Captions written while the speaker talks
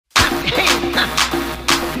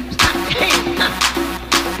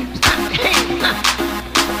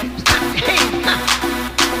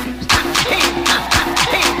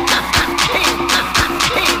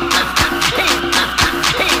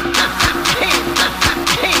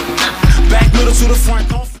To the front.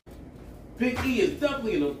 Big E is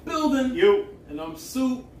definitely in the building. Yo. And I'm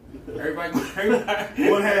Soup. Everybody.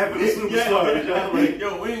 What happened to Superstar?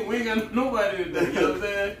 Yo, we ain't got nobody today. You know what I'm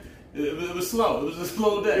saying? It was slow. It was a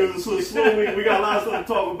slow day. It was a slow week. We got a lot of stuff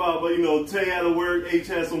to talk about, but you know, Tay had to work. H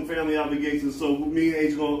has some family obligations, so me and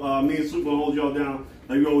H me and Soup gonna hold y'all down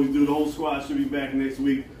like we always do. The whole squad should be back next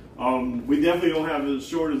week. We definitely don't have as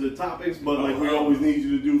short as the topics, but like we always need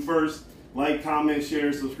you to do first: like, comment,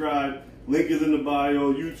 share, subscribe. Link is in the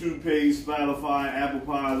bio, YouTube page, Spotify, Apple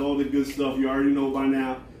Pies, all the good stuff you already know by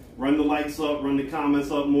now. Run the likes up, run the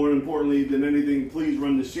comments up. More importantly than anything, please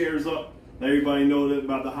run the shares up. Let everybody know that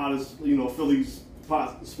about the hottest, Phillies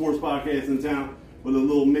sports podcast in town with a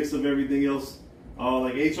little mix of everything else.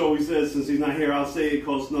 Like H always says, since he's not here, I'll say it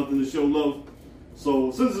costs nothing to show love.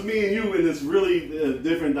 So since it's me and you in this really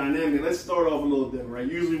different dynamic, let's start off a little different, right?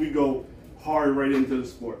 Usually we go hard right into the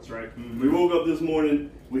sports, right? Mm-hmm. We woke up this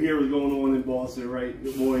morning, we hear what's going on in Boston, right?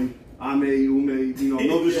 Your boy Ume,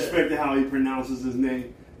 no disrespect to how he pronounces his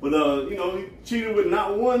name, but he cheated with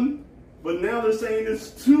not one, but now they're saying there's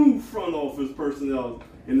two front office personnel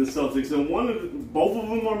in the Celtics, and both of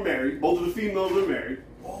them are married. Both of the females are married,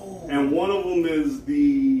 and one of them is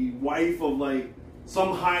the wife of like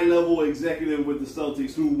some high level executive with the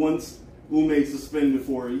Celtics who wants Ume suspended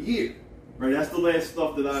for a year. Right, that's the last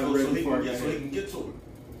stuff that I read. So he can get to it.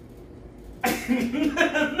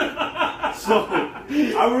 So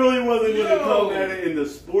I really wasn't going to come at it in the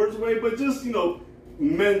sports way, but just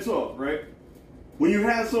men talk, right? When you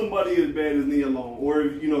have somebody as bad as Nia Long, or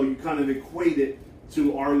you kind of equate it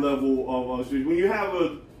to our level of when you have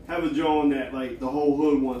a John that like the whole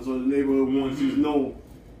hood wants or the neighborhood wants, he's known,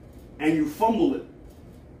 and you fumble it,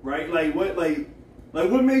 right? Like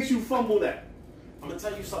what makes you fumble that? I'm gonna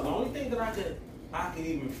tell you something. The only thing that I could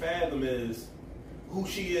even fathom is who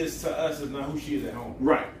she is to us is not who she is at home.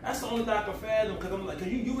 Right. That's the only thing I can fathom because I'm like, cause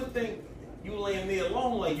you would think you laying Nia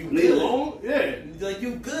Long like you Nia good. Long? Yeah. Like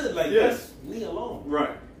you good. Like yes. That's Nia Long.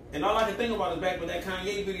 Right. And all I can think about is back with that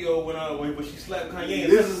Kanye video when she slapped Kanye.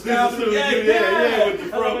 This is with the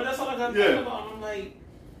front. But that's all I got to think about. I'm like,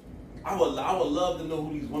 I would love to know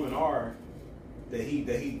who these women are. That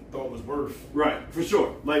he thought was worth. Right, for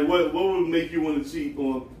sure. Like what would make you want to cheat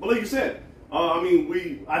on? But like you said, I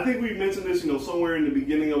think we mentioned this, somewhere in the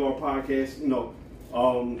beginning of our podcast.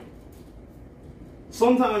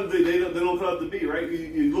 Sometimes they don't cut up the beat, right?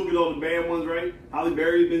 You look at all the bad ones, right? Halle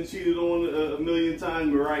Berry's been cheated on a million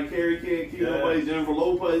times. Mariah Carey can't keep nobody. Jennifer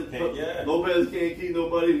Lopez can't keep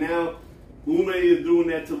nobody. Now Ume is doing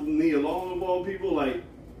that to Nia Long of all people. Like,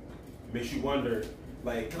 makes you wonder.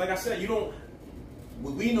 Like I said,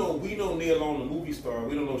 we know Nia Long, the movie star.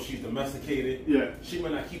 We don't know if she's domesticated. Yeah. She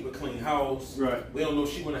might not keep a clean house. Right. We don't know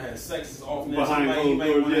if she want to have sex as often as he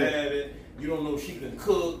might want to have it. You don't know if she can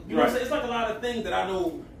cook. You know what I'm saying? It's like a lot of things that I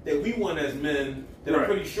know that we want as men that I'm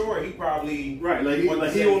pretty sure he probably... Right, like he on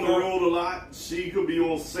the road a lot. She could be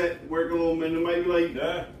on set working a little bit. It might be like...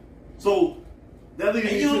 Yeah. So... That leads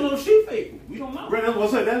and me you don't know if she faithful. We don't know. Right,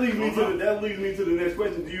 that leads me to the next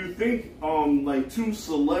question. Do you think like two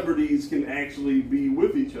celebrities can actually be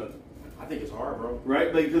with each other? I think it's hard, bro.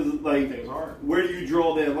 Right, because I think it's hard. Where do you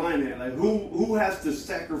draw that line at? Like who has to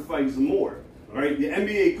sacrifice more? Right, the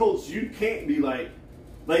NBA coach, you can't be like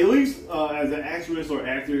at least as an actress or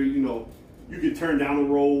actor, you could turn down a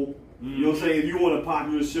role. Mm-hmm. You know what I'm saying? If you want a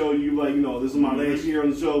popular show, you this is my last year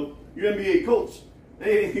on the show. You're NBA coach.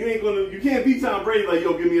 You can't be Tom Brady like,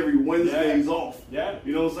 yo, give me every Wednesdays off. Yeah.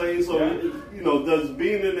 You know what I'm saying? So, does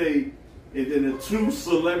being in a two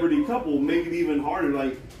celebrity couple make it even harder?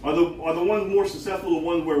 Like, are the ones more successful the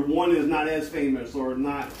ones where one is not as famous or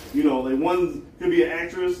not, like one could be an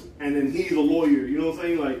actress and then he's a lawyer. You know what I'm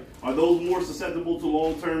saying? Like, are those more susceptible to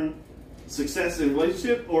long-term success in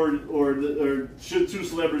relationship or should two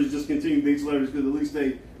celebrities just continue being celebrities because at least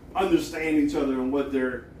they understand each other and what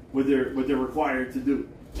they're required to do?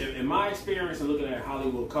 In my experience in looking at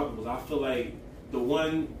Hollywood couples, I feel like the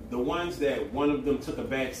ones that one of them took a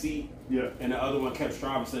back seat, and the other one kept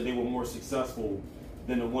striving, said they were more successful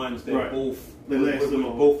than the ones that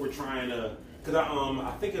both were trying to. Because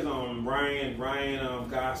I think it's Ryan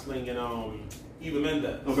Gosling and Eva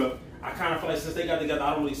Mendes. Okay. I kind of feel like since they got together,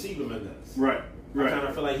 I don't really see Eva Mendes. Right. I kind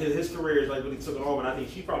of feel like his career is like really took it home, and I think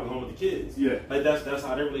she's probably home with the kids. Yeah. Like that's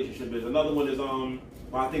how their relationship is. Another one is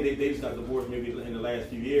well, I think they just got divorced maybe in the last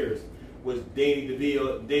few years. Was Danny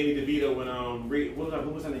DeVito and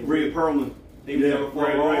what was her name? Rhea Perlman. They was there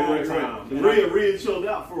for a long time. Rhea chilled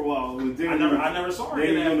out for a while. I never saw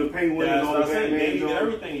Rhea. They doing the Penguin and all that. They did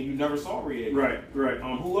everything, and you never saw Rhea. Right.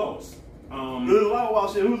 Who else? There's a lot of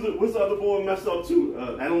wild shit. What's the other boy messed up too?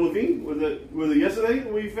 Adam Levine? Was it yesterday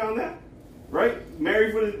when you found that? Right?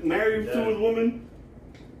 Married to his woman.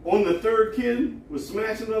 On the third kid, was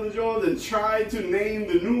smashing another John, and tried to name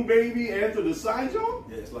the new baby after the side John.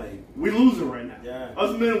 Yeah, it's like we're losing right now. Yeah,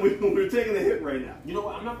 us men, we're taking a hit right now. You know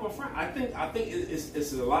what? I'm not gonna front. I think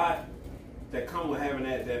it's a lot that come with having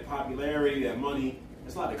that popularity, that money.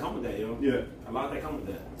 It's a lot that come with that, yo. Yeah, a lot that come with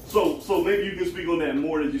that. So maybe you can speak on that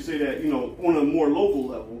more. That you say that on a more local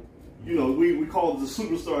level. We call it the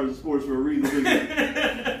superstars of sports for a reason.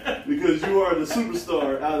 Because you are the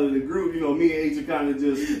superstar out of the group. Me and H are kind of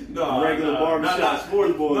just regular barbershop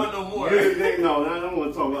sports boys. Not no more. No, I don't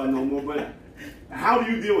want to talk about it no more. But how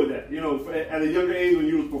do you deal with that? At a younger age when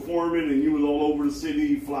you was performing and you was all over the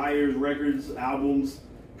city, flyers, records, albums,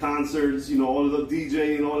 concerts, all of the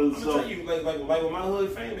DJ and all of the stuff. I'm gonna tell you, like with my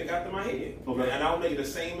hood fame, it got to my head. Okay. And I don't make the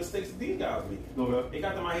same mistakes that these guys make. Okay. It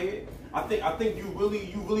got to my head. I think you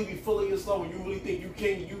really be full of yourself and you really think you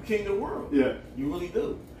king of the world. Yeah. You really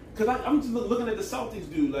do. Because I'm just looking at the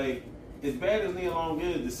Celtics, dude. Like, as bad as Nia Long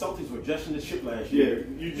is, the Celtics were just in the ship last year.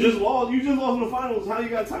 Yeah. You just lost in the finals. How you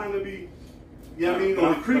got time to be, on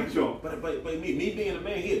the creep show? But me being a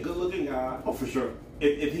man, he a good looking guy. Oh, for sure.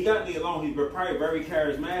 If he got Nia Long, he's probably very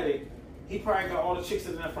charismatic. He probably got all the chicks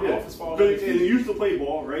in that front office fall. And he used to play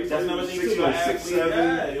ball, right? That's another thing too. 6'7",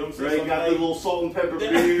 yeah, you know what I'm saying? Right? Got the little salt and pepper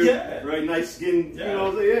beard, right? Nice skin. Yeah.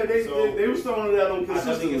 They were throwing that on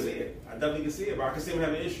consistently. I definitely can see it, but I can see him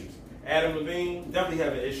having issues. Adam Levine definitely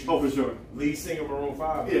having issues. Oh, for sure. Lead singer Maroon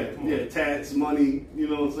 5. Yeah, tats, money, you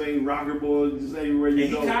know what I'm saying? Rocker boy, just everywhere you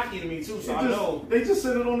go. And he cocky to me too, so I know. They just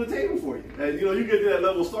set it on the table for you. And, you get to that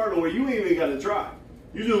level starting where you ain't even got to try.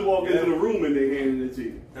 You just walk into the room and they handed it to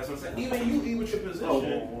you. That's what I'm saying. Even you, with your position.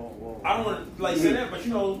 Whoa. I don't want to say that, but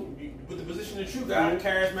with the position that you got,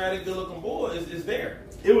 charismatic, good-looking boy is there.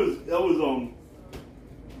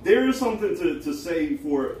 There is something to say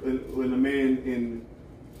for when a man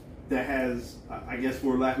that has, I guess,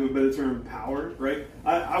 for lack of a better term, power, right?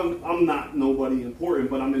 I'm not nobody important,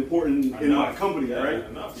 but I'm important in my company, right?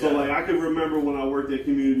 So I could remember when I worked at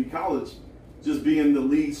community college, just being the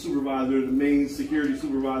lead supervisor, the main security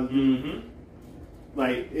supervisor. Mm-hmm.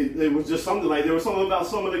 It was just something. There was something about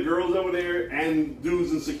some of the girls over there and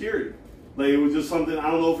dudes in security. It was just something.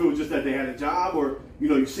 I don't know if it was just that they had a job or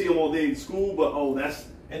you see them all day in school, but that's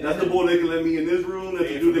the boy that can let me in this room. That's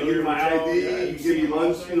the dude that give me my ID, you give me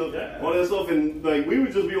lunch, all that stuff. And we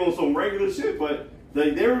would just be on some regular shit. But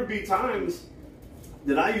there would be times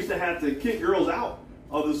that I used to have to kick girls out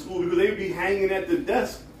of the school because they would be hanging at the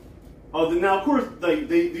desk. Now, of course,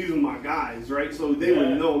 these are my guys, right? So they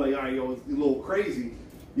would know, all right, yo, it's a little crazy.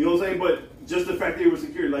 You know what I'm saying? But just the fact they were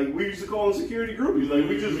security, we used to call them security groupies.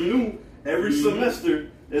 We just knew every semester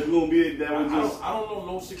there's going to be that was just. I don't know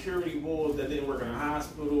no security boys that didn't work in a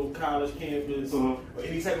hospital, college campus, or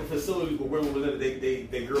any type of facility where women was in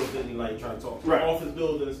it. They girls didn't try to talk. Right. Office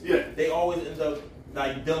buildings. Yeah. They always end up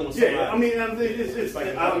dealing with somebody. Yeah, I mean, it's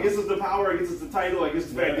I guess it's the power, I guess it's the title, I guess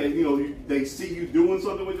the fact that, they see you doing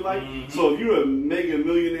something with your life. Mm-hmm. So if you're a mega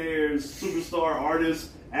millionaire, superstar,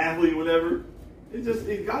 artist, athlete, whatever,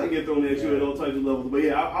 it got to get thrown at you at all types of levels. But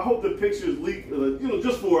I hope the pictures leak,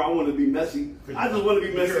 just for I want to be messy. I just want to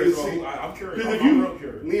be messy and see. I'm curious. I'm real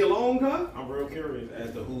curious. Nia Long, huh? I'm real curious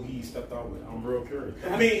as to who he stepped out with. I'm real curious.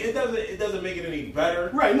 I mean, it doesn't make it any better.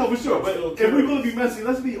 Right, no, for sure. But if we're going to be messy,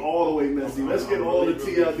 let's be all the way messy. Let's get all the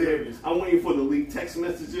tea out there. I'm waiting for the leaked text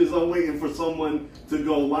messages. I'm waiting for someone to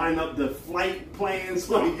go line up the flight plans.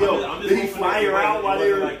 Did he fly her out while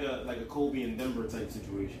they were like a Kobe and Denver type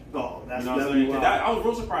situation? Oh, that's I was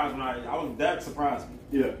real surprised that surprised me.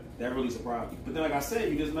 Yeah. That really surprised me. But then, like I said,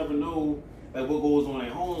 you just never know what goes on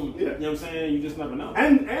at home. Yeah. You know what I'm saying? You just never know.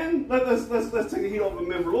 And let's take the heat off the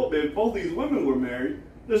men for a little bit. Both these women were married.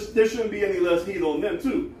 There shouldn't be any less heat on them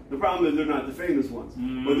too. The problem is they're not the famous ones,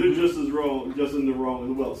 but they're just as wrong, just in the wrong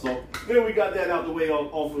as well. So there we got that out the way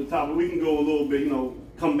off of the top. But we can go a little bit,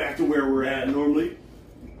 come back to where we're at normally.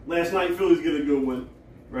 Last night, Phillies get a good win.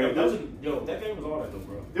 Right. That game was all that though,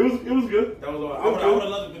 bro. It was good. That was all. I would have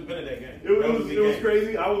loved to have been at that game. It was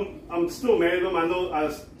crazy. I'm still mad at them. I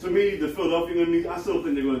know. To me, the Philadelphia, I still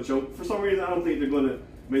think they're going to choke. For some reason, I don't think they're going to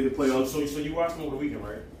make the playoffs. So you watched them over the weekend,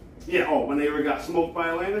 right? Yeah. Oh, when they got smoked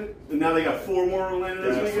by Atlanta, and now they got 4 more Atlanta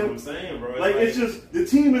this weekend. That's what I'm saying, bro. It's just the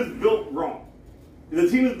team is built wrong. The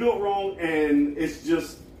team is built wrong, and it's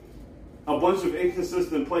just a bunch of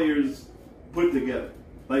inconsistent players put together.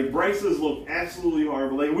 Bryce's looked absolutely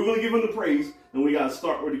horrible. We're going to give him the praise then we got to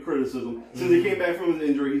start with the criticism. Since he came back from his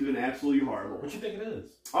injury, he's been absolutely horrible. What you think it is?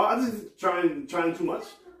 I just trying too much.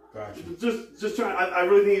 Gotcha. Just trying. I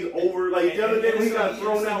really think he's over. Like the other day when he got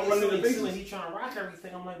thrown out running the bases. He's trying to rock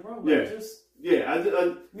everything. I'm like, bro, he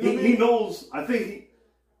knows. I think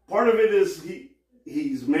part of it is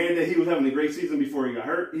he's mad that he was having a great season before he got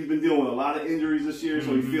hurt. He's been dealing with a lot of injuries this year,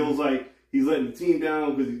 so he feels like he's letting the team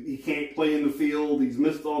down because he can't play in the field. He's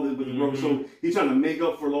missed all this with the broke, so he's trying to make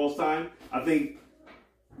up for lost time. I think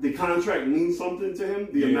the contract means something to him.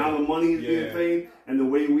 The amount of money he's being paid and the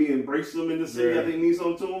way we embrace him in the city, I think means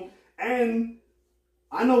something to him. And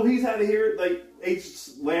I know he's had to hear it. Like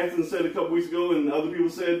H laughed and said a couple weeks ago, and other people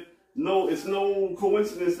said, no, it's no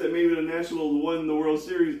coincidence that maybe the Nationals won the World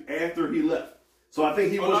Series after he left. So I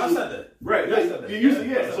think he wants to. I said that. Right. Yeah, I said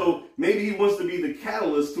that. So maybe he wants to be the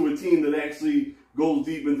catalyst to a team that actually goes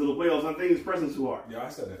deep into the playoffs. I think he's pressing too hard. Yeah, I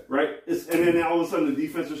said that. Right? And then all of a sudden the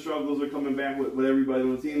defensive struggles are coming back with everybody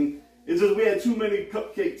on the team. It's just we had too many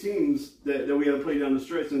cupcake teams that we had to play down the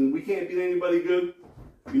stretch, and we can't beat anybody good.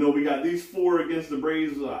 You know, we got these 4 against the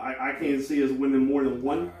Braves. I can't see us winning more than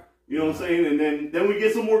 1. You know what I'm saying? And then we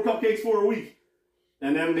get some more cupcakes for a week.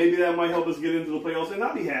 And then maybe that might help us get into the playoffs. And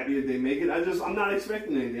I'll be happy if they make it. I'm not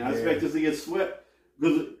expecting anything. I expect us to get swept.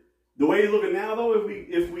 Because the way he's looking now, though, if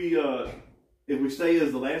we stay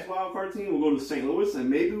as the last wild card team, we'll go to St. Louis, and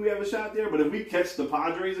maybe we have a shot there. But if we catch the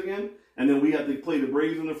Padres again, and then we have to play the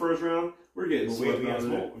Braves in the first round, we're getting swept.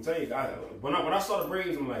 I'm telling you, when I saw the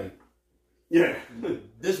Braves, I'm like, yeah.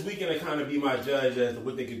 This weekend it kind of be my judge as to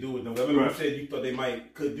what they could do with them. I remember you said you thought they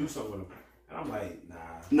could do something with them. And I'm like, nah.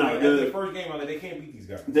 After the first game, I'm like, they can't beat these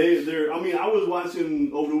guys. I was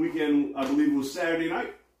watching over the weekend, I believe it was Saturday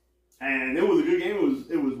night, and it was a good game.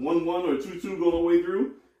 It was 1-1 or 2-2 going all the way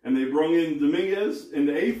through, and they brung in Dominguez in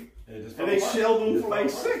the 8th, and they shelled him for like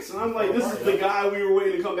 6. And I'm like, this is the guy we were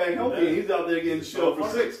waiting to come back healthy, and he's out there getting shelled for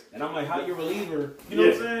 6. And I'm like, how your reliever, you know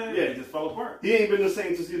what I'm saying? Yeah, it just fell apart. He ain't been the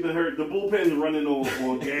same since he's been hurt. The bullpen's running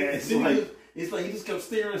on gas. It's like he just kept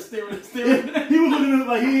staring. He was looking at it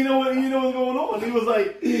like he didn't know what's going on. He was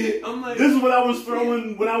like, I'm like, this is what I was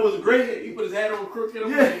throwing when I was great. He put his hat on crooked. He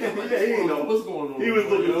didn't know what's going on. He was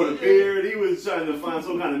looking for the beard. He was trying to find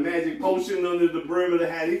some kind of magic potion under the brim of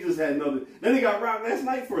the hat. He just had nothing. Then he got rocked last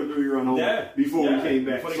night for a 3-run home before we came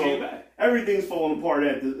back. Everything's falling apart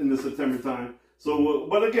in the September time. So,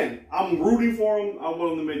 but again, I'm rooting for him. I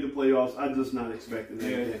want him to make the playoffs. I'm just not expecting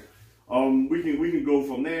anything. We can go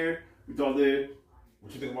from there. We thought there.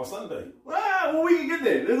 What you think about Sunday? Well, we can get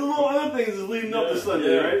there. There's a little other things that's leading up to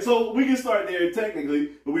Sunday, right? So we can start there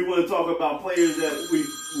technically, but we want to talk about players that we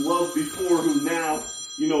loved before who now,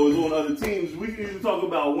 is on other teams. We can even talk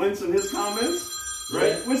about Wentz and his comments,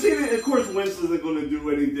 right? Which, of course, Wentz isn't going to do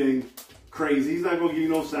anything crazy. He's not going to give you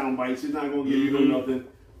no sound bites. He's not going to give you no nothing.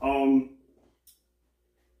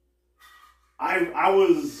 I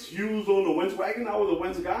was used on the Wentz wagon. I was a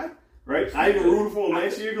Wentz guy. Right? I even rooted for him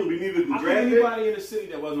last year because we needed the draft pick. Anybody in the city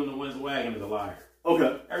that wasn't on the Wentz wagon is a liar.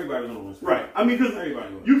 Okay. Everybody was on the Wentz wagon. Right. I mean, because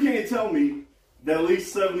you can't tell me that at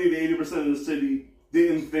least 70 to 80% of the city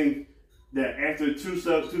didn't think that after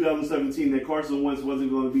 2017 that Carson Wentz wasn't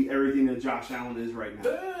going to be everything that Josh Allen is right now.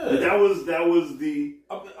 That was the...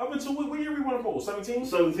 Up until what year we won a bowl? 17?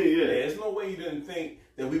 17, yeah. There's no way you didn't think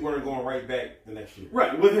that we weren't going right back the next year.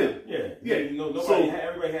 Right, with him. Yeah.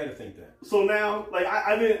 Everybody had to think that. So now, like,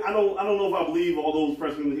 I don't know if I believe all those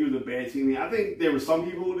freshmen that he was a bad teammate. I think there were some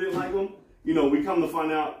people who didn't like him. We come to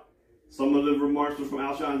find out some of the remarks were from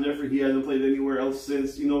Alshon Jeffrey. He hasn't played anywhere else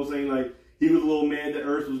since, you know what I'm saying? Like, he was a little mad that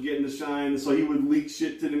Ertz was getting the shine, so he would leak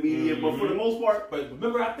shit to the media. But for the most part, but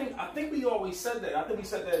remember, I think we always said that. I think we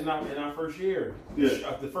said that in our first year.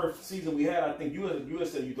 Yeah, the first season we had. I think you had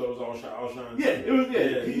said you thought it was Alshon. Yeah, it was.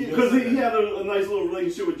 Because he had a nice little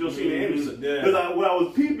relationship with Josina Anderson. Because what I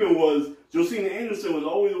was peeping was Josina Anderson was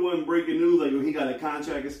always the one breaking news, like when he got a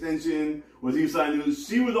contract extension, was he signed news.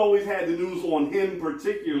 She was always had the news on him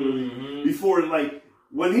particularly before, like.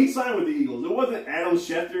 When he signed with the Eagles, it wasn't Adam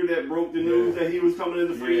Schefter that broke the news that he was coming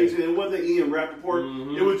into free agent. It wasn't Ian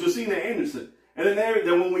Rappaport. It was Josina Anderson. And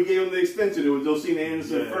then when we gave him the extension, it was Josina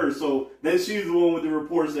Anderson first. So then she's the one with the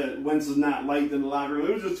reports that Wentz is not liked in the locker room.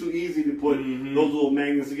 It was just too easy to put those little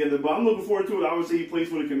magnets together. But I'm looking forward to it. Obviously, he plays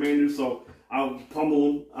for the Commanders, so I'll pummel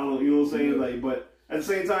him. I don't, you know what I'm saying? Like, but at the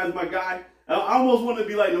same time, my guy. I almost want to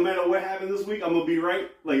be like, no matter what happened this week, I'm gonna be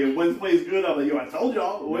right. Like if Wentz plays good, I'm like, yo, I told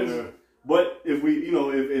y'all. Wentz. But if we,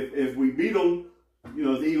 if we beat them,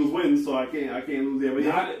 the Eagles win, so I can't lose there.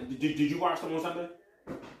 But did you watch them on Sunday?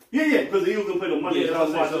 Yeah, because the Eagles gonna play them Monday. Yeah,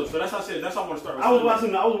 so that's how I said. That's how I want to start. With I was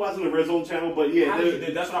watching the Red Zone channel, but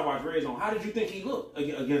that's what I watched Red Zone. How did you think he looked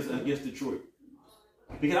against Detroit?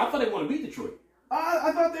 Because I thought they want to beat Detroit.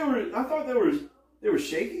 I thought they were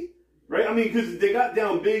shaky, right? I mean, because they got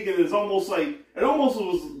down big, and it almost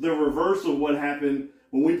was the reverse of what happened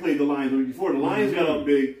when we played the Lions the week before. The Lions got up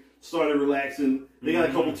big, started relaxing. They got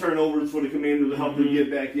a couple turnovers for the Commanders to help them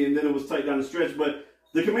get back in. Then it was tight down the stretch, but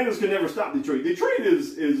the Commanders could never stop Detroit. Detroit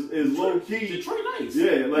is low key. Detroit nice.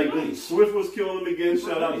 Yeah, like nice. Swift was killing them again.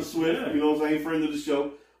 Shout out to Swift. Yeah. You know what I'm saying? Friend of the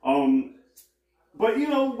show. But you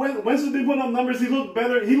know, Wentz has been putting up numbers. He looks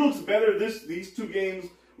better. He looks better these 2 games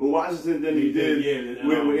with Washington than he did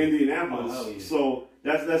with Indianapolis. Oh, yeah. So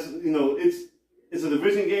that's you know, it's a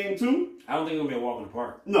division game too. I don't think it's gonna be a walk in the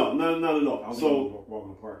park. No, not at all. I don't think it's a walk in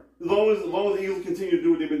the park. As long as the Eagles continue to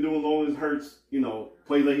do what they've been doing, as long as Hurts, you know,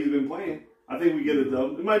 plays like he's been playing, I think we get it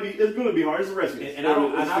done. It's going to be hard. It's a wrestling.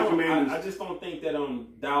 I just don't think that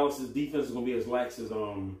Dallas's defense is going to be as lax as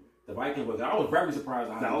the Vikings was. I was very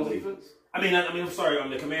surprised. Dallas defense. I'm sorry.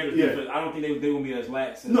 The Commanders defense. I don't think they're going to be as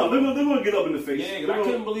lax. No, they're going to get up in the face. Yeah, because I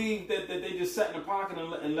couldn't believe that they just sat in the pocket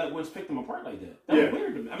and let Wentz pick them apart like that. That was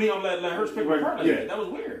weird to me. I mean, let Hurts pick them apart like that. That was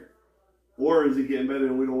weird. Or is it getting better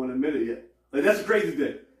and we don't want to admit it yet? Like, that's a crazy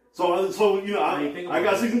thing. So you know, I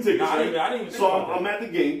got season tickets. I didn't even so I'm at the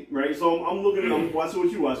game, right? So I'm looking at I'm watching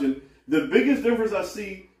what you're watching. The biggest difference I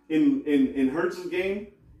see in Hurts' game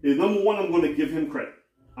is, number one, I'm going to give him credit.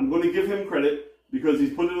 I'm going to give him credit because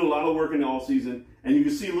he's put in a lot of work in the offseason, and you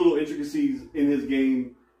can see little intricacies in his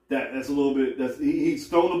game that's a little bit. He's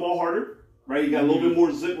throwing the ball harder, right? He got a little bit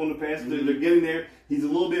more zip on the pass. They're getting there. He's a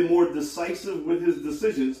little bit more decisive with his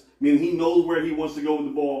decisions, meaning he knows where he wants to go with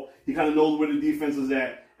the ball. He kind of knows where the defense is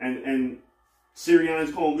at, and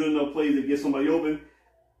Sirianni's calling good enough plays to get somebody open.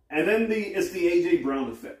 And then it's the A.J. Brown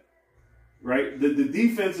effect, right? The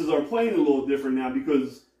defenses are playing a little different now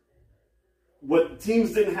because what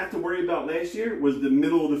teams didn't have to worry about last year was the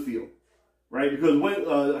middle of the field, right? Because when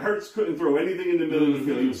Hurts couldn't throw anything in the middle of the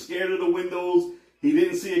field. He was scared of the windows. He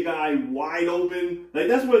didn't see a guy wide open. Like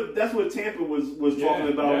that's what Tampa was talking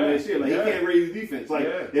about last year. Like he can't raise the defense. Like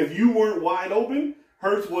if you weren't wide open,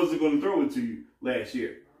 Hurts wasn't going to throw it to you last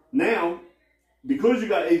year. Now, because you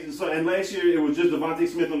got and last year it was just Devontae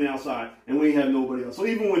Smith on the outside, and we had nobody else. So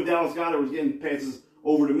even when Dallas Goedert was getting passes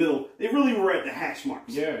over the middle, they really were at the hash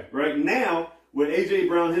marks. Yeah. Right now, with A.J.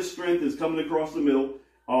 Brown, his strength is coming across the middle.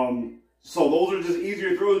 So those are just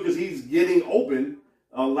easier throws because he's getting open,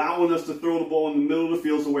 allowing us to throw the ball in the middle of the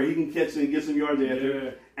field so where he can catch it and get some yards after.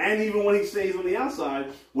 Yeah. And even when he stays on the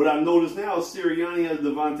outside, what I've noticed now is Sirianni has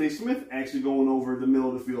Devontae Smith actually going over the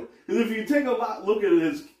middle of the field. Because if you take look at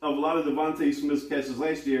a lot of Devontae Smith's catches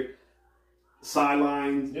last year,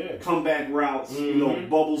 sidelines, comeback routes,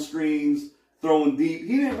 bubble screens, throwing deep.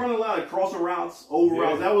 He didn't run a lot of crosser routes, over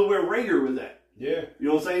routes. That was where Rager was at. Yeah. You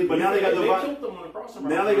know what I'm saying? But now they got Devontae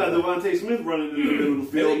Smith running in the middle of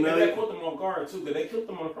the field. They put them on guard too, because they killed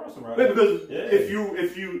them on the crossing route. Because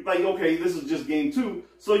if you like, okay, this is just game 2,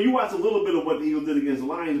 so you watch a little bit of what the Eagles did against the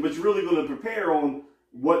Lions, but you're really going to prepare on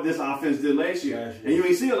what this offense did last year. And you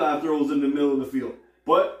ain't see a lot of throws in the middle of the field.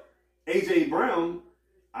 But A.J. Brown,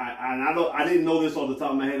 I didn't know this off the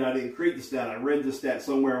top of my head. I didn't create the stat. I read the stat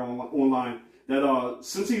somewhere online that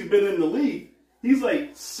since he's been in the league, he's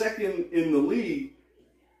like second in the league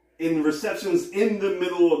in receptions in the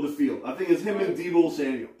middle of the field. I think it's him and Deebo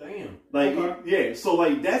Samuel. Damn. Like, so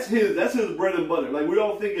like that's his bread and butter. Like we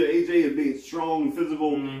all think of AJ as being strong and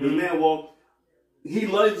physical. And man, well,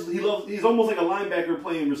 he's almost like a linebacker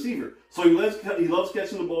playing receiver. So he loves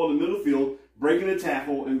catching the ball in the middle of the field, breaking the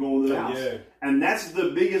tackle, and going to the house. Yeah. And that's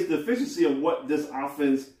the biggest deficiency of what this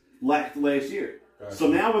offense lacked last year. Gotcha. So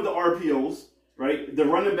now with the RPOs, right, the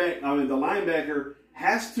linebacker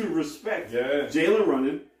has to respect Jalen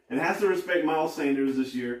running and has to respect Miles Sanders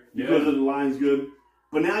this year because of the line's good.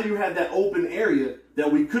 But now you have that open area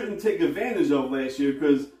that we couldn't take advantage of last year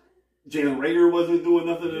because Jalen Rager wasn't doing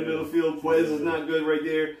nothing in the middle of the field. Quez is not good right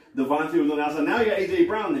there. Devontae was on the outside. Now you got A.J.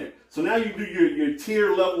 Brown there. So now you do your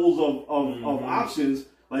tier levels of options,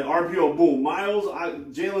 like RPO, boom, Miles,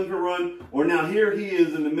 Jalen can run, or now here he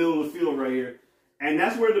is in the middle of the field right here. And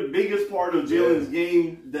that's where the biggest part of Jalen's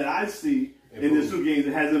game that I see in the 2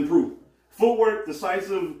 games has improved. Footwork,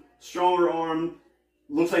 decisive, stronger arm,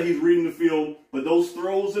 looks like he's reading the field. But those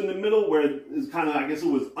throws in the middle where it's kind of, I guess it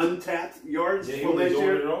was untapped yards from last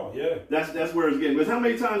year. That's where it's getting. Because how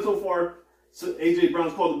many times so far A.J.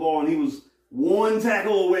 Brown's caught the ball and he was one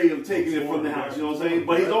tackle away of taking it from the house, you know what I'm saying?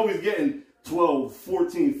 But he's always getting 12,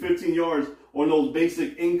 14, 15 yards on those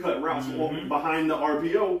basic in-cut routes behind the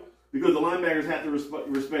RPO because the linebackers have to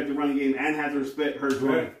respect the running game and have to respect Hurts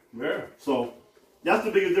running. Yeah. So that's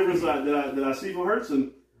the biggest difference that I see from Hurts,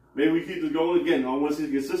 and maybe we keep this going again. I want to see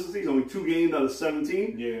the consistency. It's only 2 games out of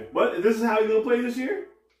 17. Yeah. But if this is how he's going to play this year,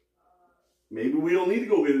 maybe we don't need to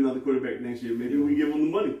go get another quarterback next year. Maybe we give them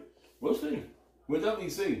the money. We'll see. We'll definitely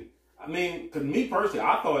see. I mean, because me personally,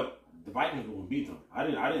 I thought the Vikings were going to beat them. I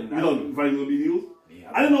didn't. You thought the Vikings were going to beat the Eagles?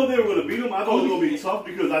 Yeah, I didn't know they were going to beat them. I thought it was going to be tough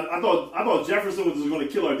because I thought Jefferson was just going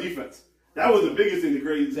to kill our defense. That was the biggest thing. The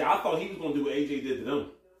crazy. See, I thought he was going to do what AJ did to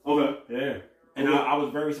them. Okay. Yeah. And I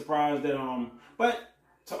was very surprised that but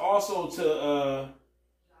to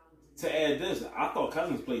add this, I thought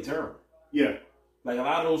Cousins played terrible. Yeah. Like a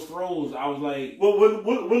lot of those throws, I was like, well,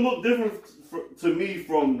 what looked different to me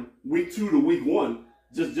from week 2 to week 1,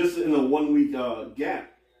 just in a 1 week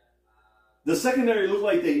gap. The secondary looked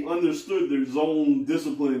like they understood their zone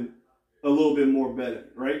discipline a little bit more better,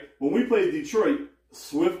 right? When we played Detroit,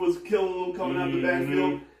 Swift was killing them coming out the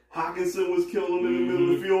backfield. Hawkinson was killing them in the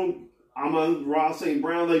middle of the field. Amon-Ra St.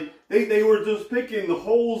 Brown, like they were just picking the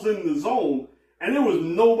holes in the zone, and there was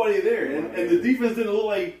nobody there, and the defense didn't look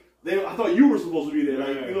like I thought you were supposed to be there,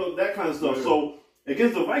 like that kind of stuff. Yeah. So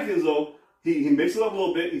against the Vikings, though, he mixed it up a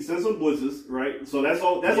little bit. He sent some blitzes, right? So that's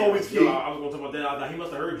always key. I was going to talk about that. I thought he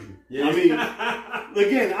must have heard you. Yeah. I mean,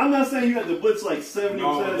 again, I'm not saying you have to blitz like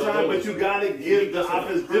 70% of the time, but you got to give the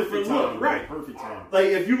offense different look, right? Perfect time. Like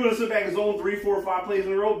if you're going to sit back and zone 3, 4, 5 plays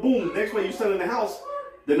in a row, boom, next play you send in the house.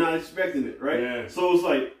 They're not expecting it, right? Yeah. So it's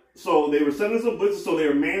like, they were sending some blitzes, so they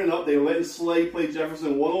were manning up. They were letting Slay play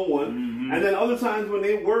Jefferson one-on-one. Mm-hmm. And then other times when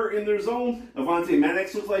they were in their zone, Avonte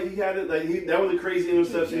Maddox looked like he had it. Like that was a crazy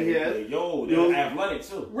interception he had. They're athletic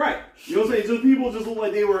too. Right. You know what I'm saying? Just people just looked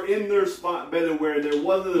like they were in their spot better where there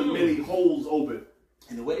wasn't as many holes open.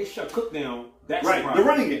 And the way they shut Cook down, that's right. The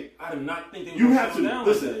running game. I did not think they were You have to down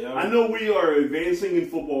listen. Like that, I know we are advancing in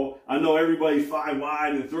football. I know everybody 5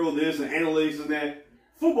 wide and throw this and analytics and that.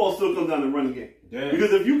 Football still comes down to running game. Yeah.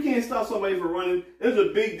 Because if you can't stop somebody from running, there's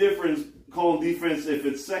a big difference calling defense if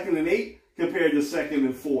it's 2nd and 8 compared to 2nd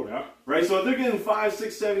and 4. Yeah. Right? So if they're getting 5,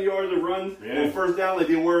 6, 7 yards of run on first down like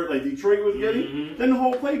they were, like Detroit was getting, then the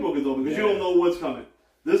whole playbook is open because you don't know what's coming.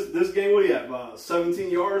 This game, what do you have?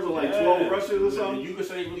 17 yards or like 12 rushes or something? You could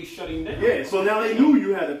say really shutting down. Yeah, so now they knew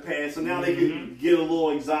you had to pass, so now they can get a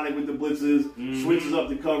little exotic with the blitzes, switches up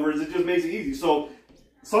the covers. It just makes it easy. So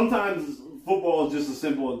sometimes football is just as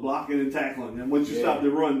simple as blocking and tackling. And once you stop the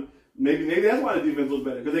run, maybe that's why the defense was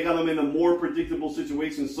better. Because they got them in a more predictable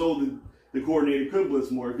situation so the coordinator could blitz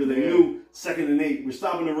more. Because they knew 2nd and 8, we're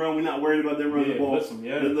stopping the run. We're not worried about them running the ball. Blitz them,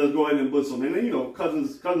 Let's go ahead and blitz them. And then,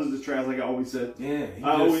 Cousins is trash, like I always said. Yeah.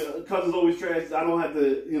 Cousins always trash. I don't have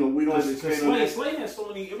to, we don't have to expand on that. Slay had so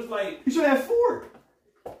many, it was like... He should have 4.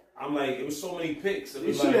 I'm like, it was so many picks.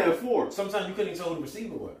 He should have 4. Sometimes you couldn't even tell who the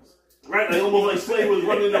receiver was. Right, like almost like Slay was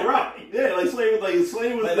running the route. Yeah, like Slay was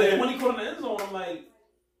like when he caught in the end zone, I'm like,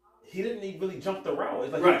 he didn't even really jump the route.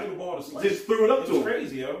 It's like he threw the ball to Slay. Just threw it up to him. It's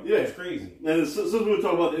crazy, yo. Yeah, it's crazy. And since we were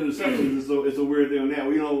talking about the interceptions, it's a weird thing on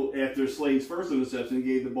that. After Slay's first interception, he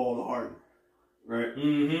gave the ball to Harden. Right?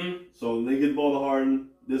 Mm-hmm. So they get the ball to Harden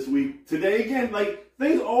this week. Today, again, like,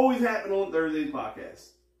 things always happen on Thursday's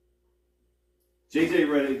podcast. JJ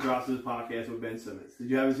Redick drops his podcast with Ben Simmons. Did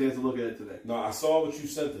you have a chance to look at it today? No, I saw what you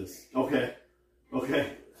sent us. Okay.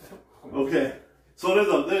 So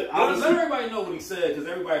let everybody know what he said because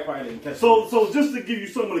everybody probably didn't catch it. So just to give you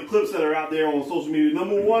some of the clips that are out there on social media.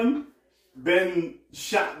 Number 1, Ben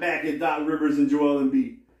shot back at Doc Rivers and Joel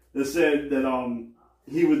Embiid that said that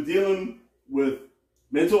he was dealing with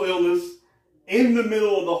mental illness in the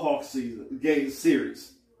middle of the Hawks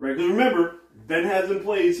series. Right? Because remember, Ben hasn't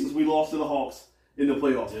played since we lost to the Hawks in the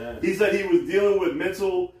playoffs. Yeah. He said he was dealing with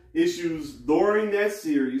mental issues during that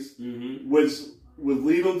series, which would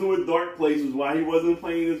lead him to a dark place, which is why he wasn't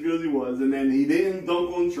playing as good as he was. And then he didn't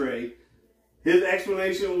dunk on Trey. His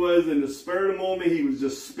explanation was in the spur of the moment, he was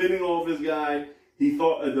just spinning off his guy. He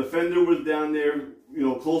thought a defender was down there,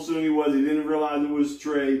 closer than he was. He didn't realize it was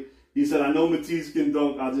Trey. He said, I know Matisse can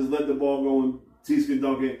dunk. I'll just let the ball go and Matisse can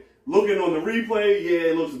dunk it. Looking on the replay,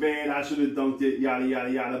 it looks bad. I should have dunked it, yada,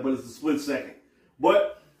 yada, yada. But it's a split second.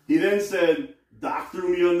 But he then said, Doc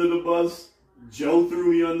threw me under the bus. Joe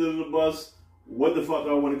threw me under the bus. What the fuck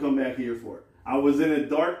do I want to come back here for? I was in a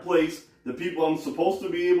dark place. The people I'm supposed to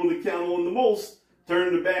be able to count on the most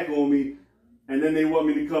turned their back on me. And then they want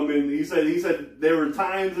me to come in. He said there were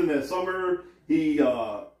times in that summer he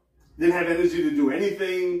didn't have energy to do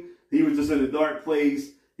anything. He was just in a dark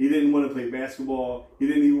place. He didn't want to play basketball. He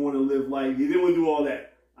didn't even want to live life. He didn't want to do all that.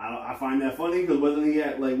 I find that funny because wasn't he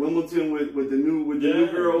at like Wimbledon with the new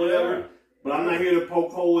girl or whatever? But I'm not here to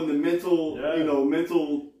poke hole in the mental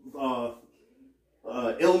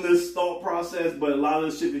illness thought process. But a lot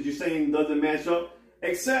of the shit that you're saying doesn't match up.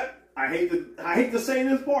 Except I hate to say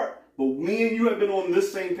this part, but me and you have been on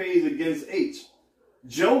this same page against H.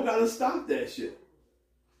 Joe got to stop that shit.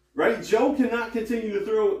 right? Joe cannot continue to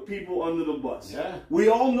throw people under the bus. Yeah. We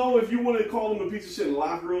all know if you want to call him a piece of shit in the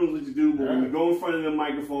locker rooms, what you do, but when we go in front of the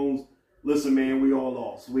microphones, listen, man, we all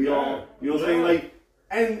lost. We all, you know what I'm saying? Like,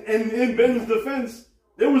 and in Ben's defense,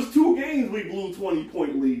 there was 2 games we blew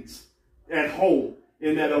 20-point leads at home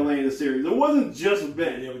in that Atlanta series. It wasn't just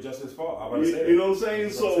Ben. Yeah, it was just his fault. I was about to say you know what I'm saying?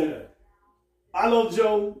 So I love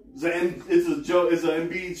Joe. It's an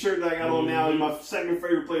Embiid shirt that I got on now. He's my second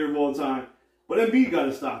favorite player of all time. But Embiid got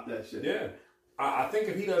to stop that shit. Yeah. I think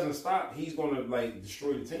if he doesn't stop, he's going to, like,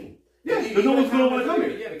 destroy the team. Yeah, because no one's going to want to come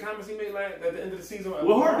here. Yeah, the comments he made at the end of the season.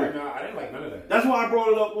 Well, Harden. No, I didn't like none of that. That's why I brought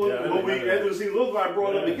it up when we ended the season. That's why I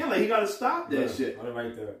brought it up again. Like, he got to stop that shit. I didn't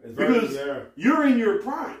like that. It's because you're in your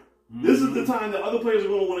prime. This is the time that other players are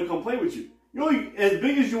going to want to come play with you. You only, as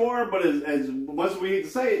big as you are, but as much as we hate to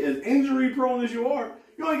say it, as injury prone as you are,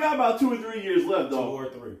 you only got about 2 or 3 years left, dog. 2 or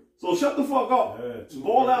 3. So shut the fuck up.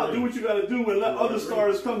 Ball out, do what you got to do, and let other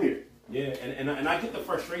stars come here. Yeah, and I get the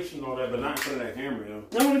frustration and all that, but not in front of that camera, you know.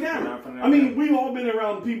 Not on the camera. I mean, we've all been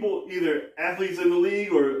around people, either athletes in the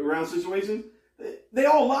league or around situations. They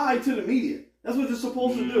all lie to the media. That's what they're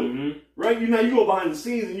supposed to do, right? You go behind the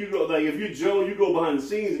scenes and you go, like, if you're Joe, you go behind the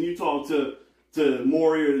scenes and you talk to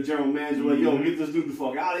Morey or the general manager, like, yo, get this dude the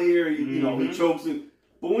fuck out of here. You know, he chokes it.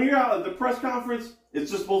 But when you're out at the press conference,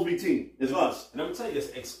 it's just supposed to be team. It's us. And I'm going to tell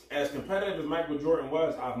you, as competitive as Michael Jordan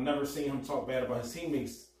was, I've never seen him talk bad about his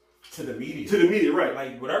teammates to the media. To the media, right.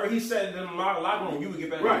 Like, whatever he said in the locker room, you would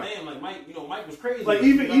get back like, damn, like, Mike was crazy. Like,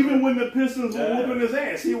 even when the Pistons were whooping his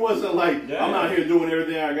ass, he wasn't like, I'm out here doing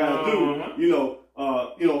everything I got to do.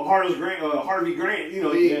 Harvey Grant,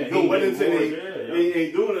 Bill Weddington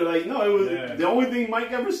ain't doing it. Like, no, it was the only thing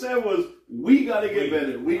Mike ever said was, we got to get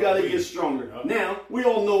better. We got to get stronger. Now, we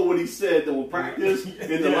all know what he said on practice,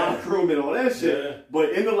 in the locker room and all that shit. Yeah.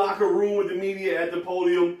 But in the locker room with the media at the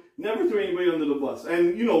podium, never threw anybody under the bus.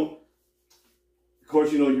 And, of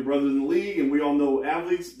course, your brother's in the league, and we all know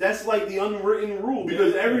athletes. That's like the unwritten rule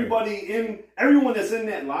because everyone that's in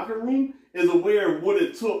that locker room is aware of what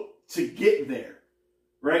it took to get there.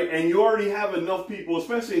 Right? And you already have enough people,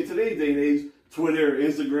 especially in today's day and age, Twitter,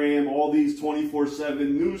 Instagram, all these 24/7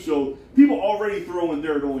 news shows, people already throwing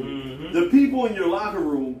dirt on you. The people in your locker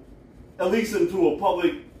room, at least into a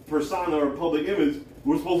public persona or a public image,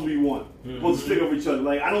 we're supposed to be one. Supposed to stick up each other.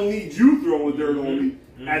 Like, I don't need you throwing dirt on me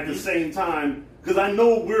at the same time, because I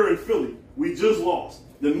know we're in Philly. We just lost.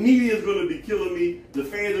 The media is going to be killing me. The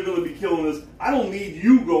fans are going to be killing us. I don't need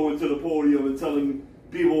you going to the podium and telling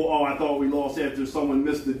people, oh, I thought we lost after someone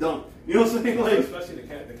missed the dunk. You know what I'm saying? Like, especially the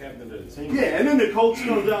captain of the team. Yeah, and then the coach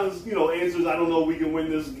comes down and, answers, I don't know, we can win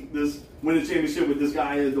win the championship with this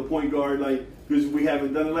guy as the point guard, like, because we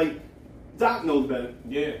haven't done it. Like, Doc knows better.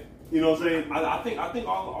 Yeah. You know what I'm saying? I think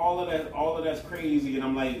all of that's crazy, and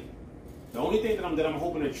I'm like, the only thing that I'm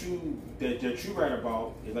hoping that you write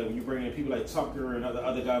about is like when you bring in people like Tucker and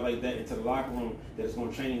other guys like that into the locker room, that it's going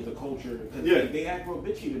to change the culture. They act real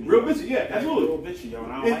bitchy to me. Real bitchy, yeah, absolutely. Real bitchy, yo.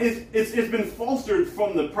 And it's been fostered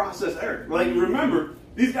from the process era. Like, remember,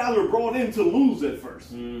 these guys were brought in to lose at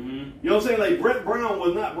first. You know what I'm saying? Like, Brett Brown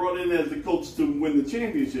was not brought in as the coach to win the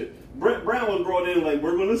championship. Brett Brown was brought in like,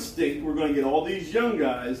 we're going to stink. We're going to get all these young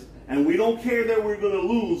guys, and we don't care that we're going to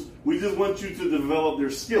lose. We just want you to develop their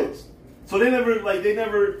skills. So they never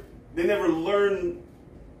learn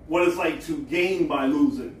what it's like to gain by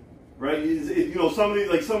losing, right? Some of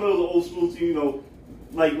those old school teams,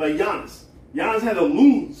 like Giannis. Giannis had to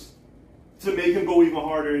lose to make him go even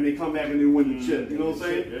harder, and they come back and they win the chip. You know what I'm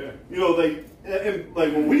saying? Yeah.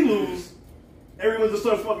 Like when we lose, everyone just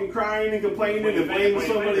starts fucking crying and complaining and blaming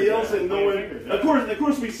somebody else, and knowing. Of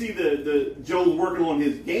course, we see the Joe's working on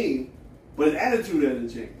his game. But his attitude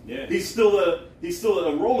hasn't changed. Yeah. He's still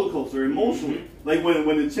a roller coaster emotionally. Like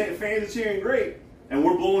when the fans are cheering great and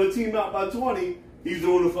we're blowing the team out by 20, he's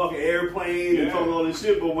doing the fucking airplane and talking all this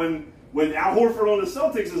shit. But when Al Horford on the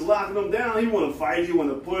Celtics is locking them down, he want to fight, he want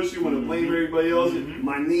to push, he want to blame everybody else.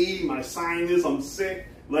 My knee, my sinus, I'm sick.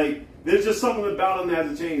 Like, there's just something about him that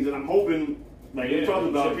hasn't changed, and I'm hoping. Like we talked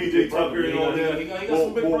about PJ Tucker and all that,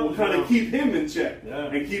 will kind of keep him in check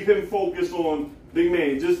and keep him focused on, big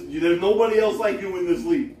man, there's nobody else like you in this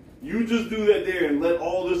league. You just do that there and let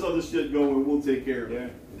all this other shit go, and we'll take care of it. Yeah,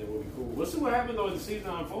 that would be cool. We'll see what happens though as the season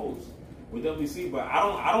unfolds. We'll definitely see, but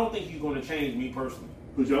I don't think he's going to change me personally.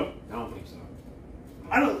 Who's Joe? I don't think so.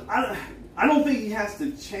 I don't think he has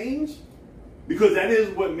to change. Because that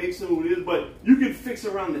is what makes him who it is, but you can fix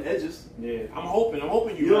around the edges. Yeah, I'm hoping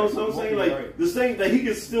you know what I'm saying? Like right. This thing that he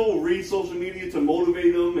can still read social media to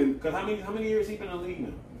motivate them, and because how many years he been in the league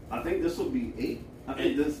now? I think this will be 8. I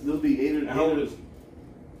think this will be 8 or 9. How old is he?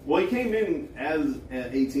 Well, he came in as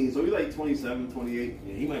at 18, so he's like 27, 28.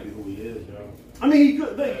 Yeah, he might be who he is, yo. I mean, he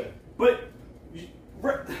could, but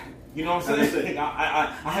you know what I'm saying? I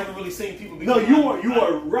haven't really seen people. No, you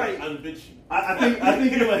are right. I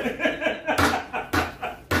think you're like.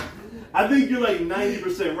 I think you're like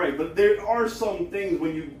 90% right, but there are some things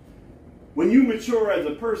when you mature as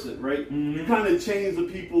a person, right? Mm-hmm. You kind of change the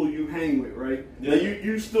people you hang with, right? Yeah. Now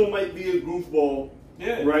you still might be a goofball,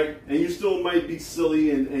 right? And you still might be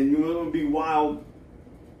silly and you might be wild,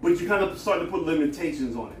 but you kind of start to put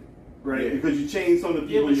limitations on it, right? Yeah. Because you change some of the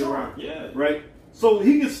people you're around, right? So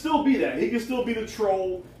he can still be that. He can still be the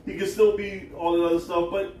troll. He can still be all that other stuff,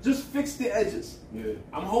 but just fix the edges. Yeah,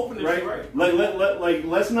 I'm hoping that's right.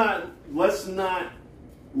 Let's not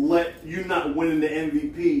let you not winning the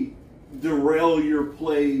MVP derail your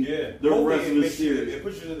play the rest of the series. It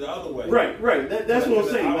pushes it the other way. Right. That's what I'm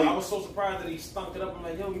saying. I was so surprised that he stunk it up. I'm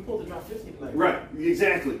like, yo, you pulled the drop 50 tonight. Right,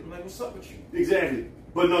 exactly. I'm like, what's up with you? Exactly.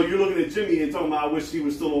 But no, you're looking at Jimmy and talking about, I wish he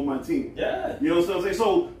was still on my team. Yeah. You know what I'm saying?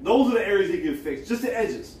 So those are the areas he can fix. Just the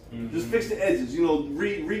edges. Mm-hmm. Just fix the edges. You know,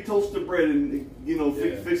 retoast the bread and, you know,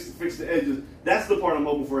 fix the edges. That's the part I'm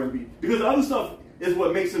hoping for MB. Because the other stuff is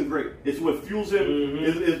what makes him great. It's what fuels him.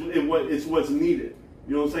 Mm-hmm. It's what's needed.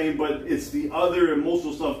 You know what I'm saying? But it's the other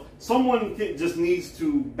emotional stuff. Someone just needs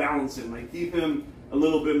to balance him. Like, keep him a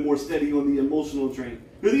little bit more steady on the emotional train.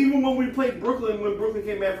 Because even when we played Brooklyn, when Brooklyn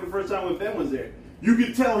came back for the first time when Ben was there, you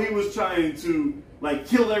could tell he was trying to, like,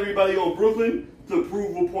 kill everybody on Brooklyn to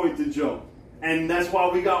prove a point to Joe. And that's why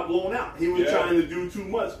we got blown out. He was trying to do too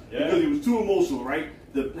much because he was too emotional, right?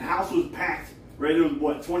 The house was packed, right? It was,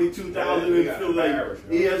 what, 22,000 in Philly, like,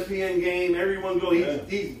 ESPN game. Everyone's going,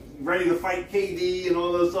 he's ready to fight KD and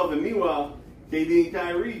all that stuff. And meanwhile, KD and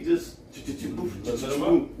Kyrie just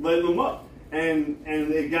letting them up. And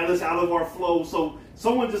it got us out of our flow. So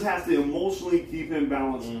someone just has to emotionally keep him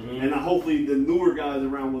balanced, and hopefully the newer guys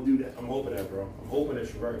around will do that. I'm hoping that, bro. I'm hoping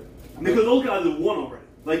that you're right. Because those guys have won already.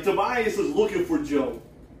 Like, Tobias is looking for Joe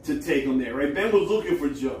to take him there, right? Ben was looking for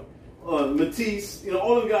Joe. Matisse, you know,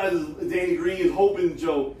 all them guys, Danny Green is hoping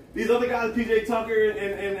Joe. These other guys, PJ Tucker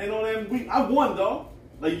and all them, I've won, though.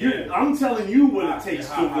 Like, I'm telling you what it takes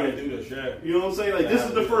to win. Do this, You know what I'm saying? Like, this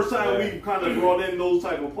is the first time we've kind of brought in those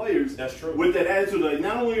type of players. That's true. With that attitude, like,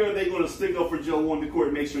 not only are they going to stick up for Joe on the court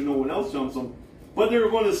and make sure no one else jumps him, but they're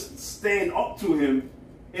going to stand up to him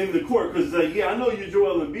in the court. Because, I know you're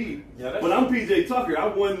Joel Embiid, but I'm PJ Tucker.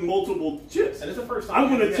 I've won multiple chips. And it's the first time.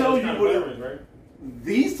 I'm going to tell you what right?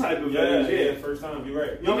 These type of veterans, first time, you're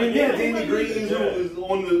right. You know what I mean? Danny Green is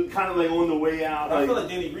on the kind of like on the way out. I feel like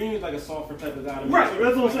Danny Green is like a softer type of guy. Right,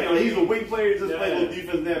 that's what I'm saying. Like, he's a wing player, just play a little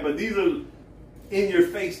defense there. But these are in your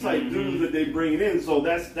face type dudes that they bring in. So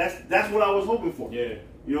that's what I was hoping for. Yeah,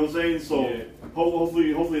 you know what I'm saying. So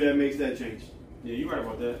hopefully that makes that change. Yeah, you're right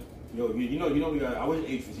about that. Yo, you know we got. I wish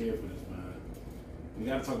H was here for this, man. We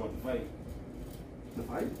got to talk about the fight. The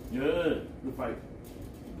fight? Yeah, the fight.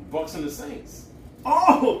 The Bucks and the Saints.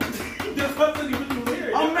 Oh! That's what you really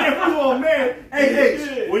weird. Oh, man, first of all, man.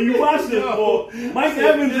 Hey, when you watch this, boy, Mike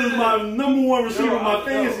Evans is my number one receiver on my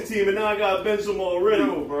fantasy team, and now I got to bench him already.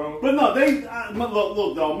 Bro. But no,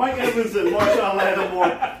 look, dog, Mike Evans and Marshawn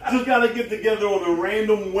Lattimore just got to get together on a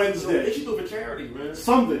random Wednesday. They should do it for charity, man.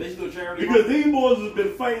 Something. They should do a charity. Because these boys have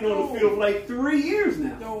been fighting on the field for like 3 years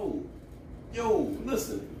now. Yo,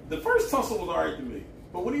 listen. The first tussle was all right to me.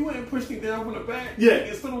 But when he went and pushed him down from the back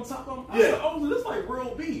and stood on top of him, I said, oh, this is like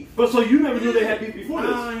real beef. But so you never knew they had beef before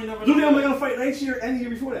this? I never knew they were going to fight next year and the year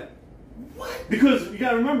before that. What? Because you got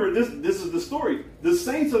to remember, this is the story. The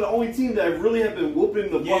Saints are the only team that really have been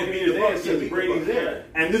whooping the Buccaneers' ass since Brady's there.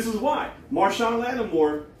 And this is why. Marshawn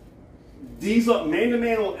Lattimore D's up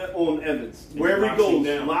man-to-man on Evans. Wherever he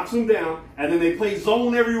goes, locks him down, and then they play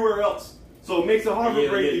zone everywhere else. So it makes it hard for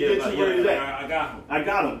Brady to get to where he's at. I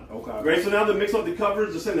got him. Okay. Right, so now they mix up the coverage,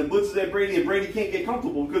 they're sending blitzes at Brady, and Brady can't get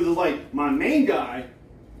comfortable because it's like my main guy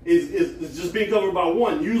is just being covered by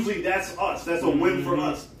one. Usually that's us. That's a win for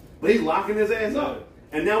us. But he's locking his ass up.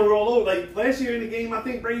 And now we're all over. Like last year in the game, I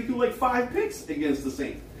think Brady threw like 5 picks against the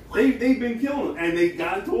Saints. They've been killing him. And they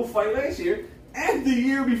got into a fight last year. And the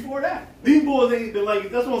year before that, these boys ain't been like.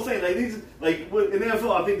 That's what I'm saying. Like these, like in the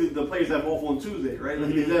NFL, I think the players have off on Tuesday, right?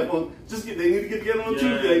 Like they have on. They need to get together on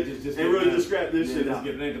Tuesday and really just scrap this shit out.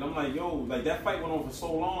 And I'm like, yo, like that fight went on for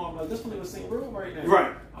so long. I'm like, this one even seem real right now.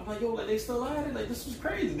 Right. I'm like, yo, like they still at it. Like this was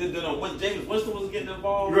crazy. Then when James Winston was getting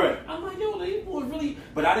involved, right? I'm like, yo, these boys really.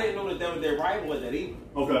 But I didn't know that was their rival at that either.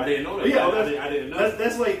 Okay. I didn't know that. Yeah, I didn't know.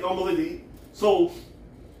 That's like almost like so.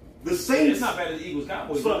 The Saints. It's not bad as the Eagles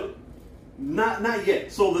Cowboys. So, Not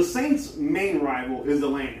yet. So the Saints' main rival is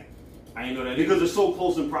Atlanta. I didn't know that because they're so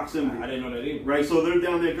close in proximity. I didn't know that either. Right, so they're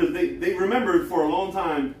down there because they remembered for a long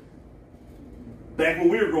time, back when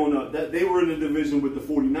we were growing up, that they were in the division with the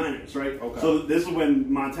 49ers, right? Okay. So this is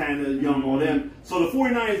when Montana, Young, all them. So the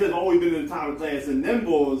 49ers have always been in the top of the class, and them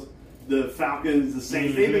boys, the Falcons, the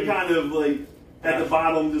Saints, they've been kind of like at the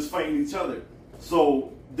bottom just fighting each other.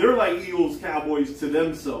 So they're like Eagles, Cowboys to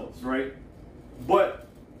themselves, right? But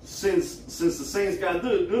since the Saints got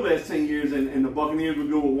good last 10 years and the Buccaneers were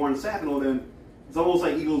good with Warren Sapp and all them, it's almost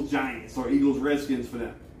like Eagles Giants or Eagles Redskins for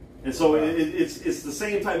them. And so it's the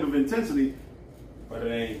same type of intensity. But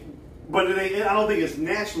it ain't. I don't think it's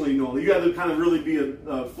nationally known. You got to kind of really be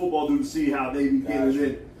a football dude to see how they became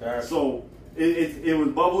it. So it was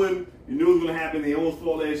bubbling. You knew it was going to happen. They almost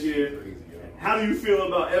fought last year. Crazy, how do you feel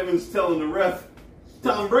about Evans telling the ref,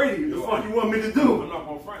 Tom Brady, the fuck you want me to do? I'm not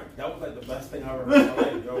going to front. That was like the best thing I ever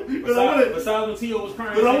heard in my life, yo. Besides when T.O. was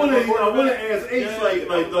crying. Because I want to ask H,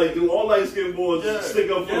 like, do all light-skinned boys stick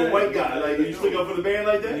up for the white guy? Like, do you stick up for the band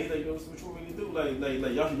like that? And he's like, yo, what you want me to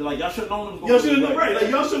do? Y'all should have known him. Y'all shouldn't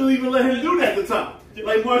y'all shouldn't even let him do that at the time.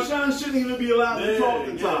 Like, Marshawn shouldn't even be allowed to talk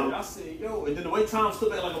at the time. I said, yo, and then the way Tom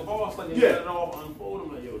stood there like a boss, like he let it all unfold.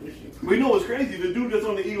 I'm like, yo, this shit. We know what's crazy. The dude that's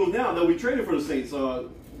on the Eagles now that we traded for the Saints,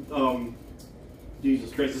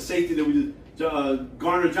 Jesus Christ, the safety that we just,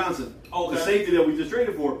 Garner Johnson, the safety that we just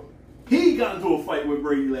traded for, he got into a fight with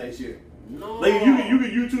Brady last year. No. Like you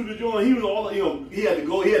could YouTube the joint. He was all he had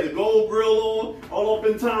the gold grill on, all up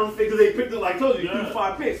in Tom's face because they picked it. Like I told you, threw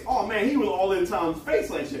 5 picks. Oh man, he was all in Tom's face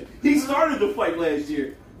last year. He started the fight last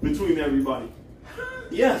year between everybody.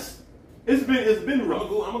 Yes, it's been rough. I'm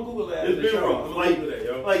gonna Google that. It's been rough.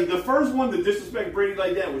 Like the first one to disrespect Brady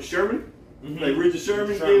like that was Sherman. Mm-hmm. Like Richard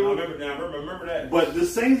Sherman gave him. I remember that. But the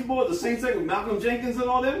Saints with Malcolm Jenkins and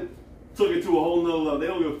all them took it to a whole nother level. They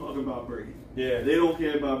don't give a fuck about Brady. Yeah, they don't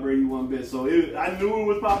care about Brady one bit. So I knew it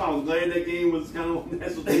was popping. I was glad that game was kind of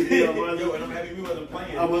national TV. Yo, and I'm happy we wasn't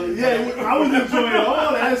playing. I was enjoying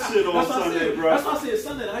all that shit on Sunday, bro. That's why I said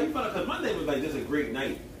Sunday. How you felt? Because Monday was like just a great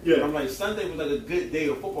night. Yeah, but I'm like Sunday was like a good day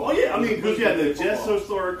of football. Oh yeah, I mean because you had the Jets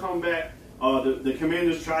historic comeback. The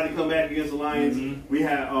Commanders tried to come back against the Lions. Mm-hmm. We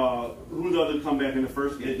had who's the other comeback in the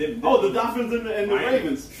first game? The Dolphins and the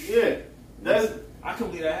Ravens. Yeah, I couldn't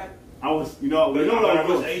believe that happened. I was, I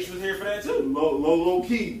wish H was here for that too. Low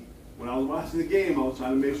key. When I was watching the game, I was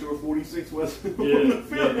trying to make sure 46 wasn't on the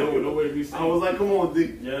field. No way to be seen. I was like, come on,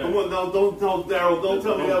 D. Yeah. Come on, don't Daryl, don't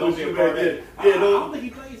tell me that was you back there. I don't think he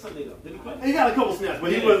played Sunday though. Did he play? He got a couple snaps,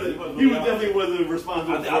 but he definitely wasn't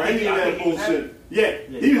responsible for any of that bullshit. Yeah,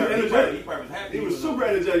 he was energetic. He probably was happy. He was super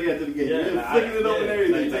energetic after the game. He was flicking it up and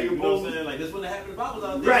everything, taking poses. Like this wouldn't have happened if I was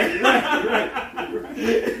out there.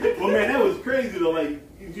 Right. Well, man, that was crazy though. Like,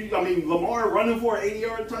 I mean, Lamar running for an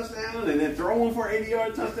 80-yard touchdown and then throwing for an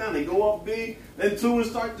 80-yard touchdown. They go up big. Then Tua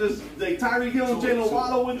start just like Tyreek Hill and Jalen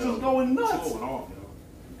Waddle was just going nuts.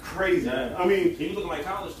 Crazy. Yeah. I mean, he was looking like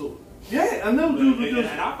college Tua. Yeah, I know dudes. And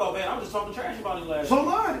I felt bad. I was just talking trash about him last. So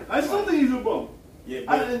I still think he's a bum.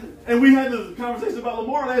 Yeah, and we had this conversation about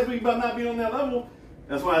Lamar last week about not being on that level.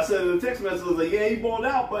 That's why I said in the text message, I was like, yeah, he balled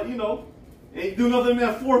out, but ain't do nothing in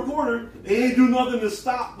that fourth quarter. He ain't do nothing to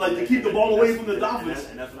stop, to keep the ball away from the Dolphins.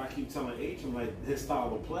 And that's what I keep telling H. I'm like, his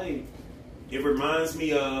style of play, it reminds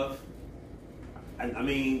me of, I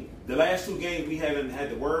mean, the last 2 games we haven't had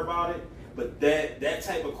to worry about it, but that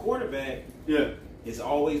type of quarterback, it's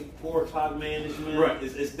always poor clock management. Right.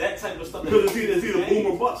 It's that type of stuff. Because it's either boom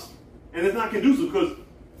or bust. And it's not conducive because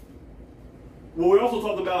what we also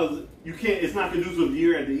talked about is it's not conducive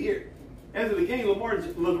year after year. After the game, Lamar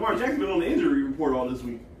Jackson's been on the injury report all this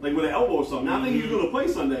week, like with an elbow or something. Now, I think he's going to play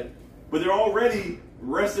Sunday, but they're already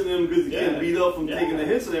resting him because he's getting beat up from taking the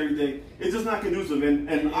hits and everything. It's just not conducive,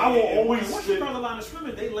 and I will always. Once you cross the line of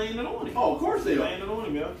scrimmage, they laying it on him. Oh, of course they are. Laying it on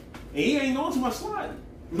him, And he ain't doing too much sliding.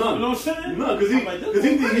 None. You know what I'm saying? None, because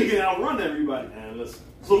he thinks he can outrun everybody. And listen.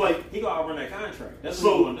 So he gonna outrun that contract. That's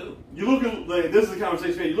what he's gonna do. You look at this is a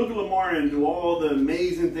conversation. You look at Lamar and do all the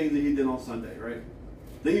amazing things that he did on Sunday, right?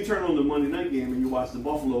 Then you turn on the Monday night game and you watch the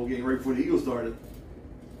Buffalo game right before the Eagles started.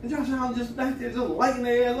 And Josh Allen just back there, just lighting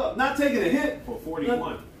their ass up, not taking a hit for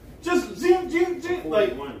 41. Just zing.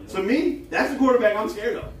 Like to me, that's the quarterback I'm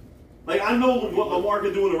scared of. Like I know what Lamar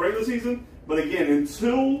can do in the regular season, but again,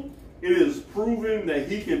 until it is proven that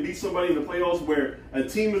he can beat somebody in the playoffs where a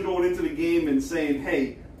team is going into the game and saying,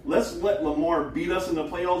 hey, let's let Lamar beat us in the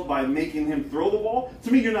playoffs by making him throw the ball.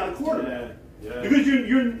 To me, you're not a quarterback. Yeah. Because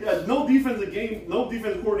you're no defensive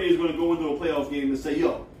coordinator is going to go into a playoff game and say,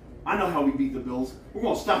 yo, I know how we beat the Bills. We're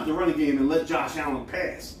going to stop the running game and let Josh Allen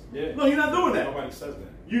pass. Yeah. No, you're not doing that. Nobody says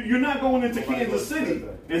that. You're not going into Kansas City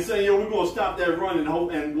and saying, yo, we're going to stop that run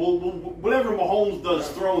and we'll whatever Mahomes does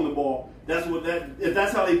throwing the ball, if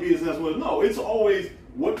that's how they beat us, that's what. No, it's always,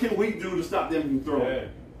 what can we do to stop them from throwing? Yeah.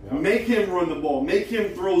 Yep. Make him run the ball. Make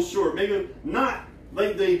him throw short. Make him not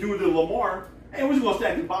like they do to Lamar. Hey, we're just going to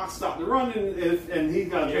stack the box, stop the run, and he's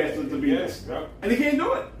got a chance to beat us. Yep. And he can't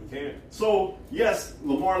do it. He can't. So, yes,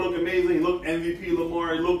 Lamar looked amazing. He looked MVP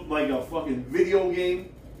Lamar. He looked like a fucking video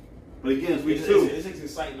game. But again, it's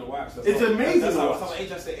exciting to watch. It's amazing to watch.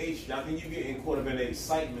 H, I said H. I think you get in quarterback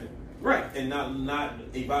excitement, right? And not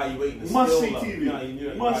evaluating the must skill see TV.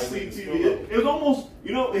 No, must see TV. It was almost,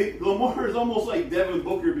 Lamar is almost like Devin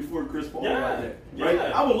Booker before Chris Paul right there. Right?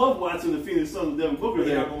 Yeah. I would love watching the Phoenix Suns with Devin Booker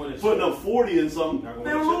there, putting up 40 and something.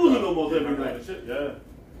 They're losing almost every night. Yeah.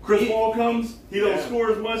 Chris Paul comes, he don't score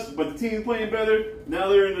as much, but the team's playing better. Now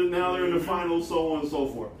they're in the finals, so on and so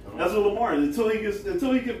forth. That's what Lamar is. Until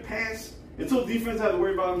he can pass. Until defense has to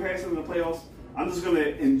worry about him passing in the playoffs, I'm just going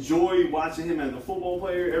to enjoy watching him as a football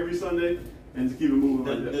player every Sunday and to keep it moving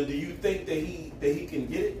like that. Do you think that he can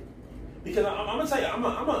get it? Because I'm going to tell you,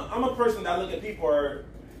 I'm a person that I look at people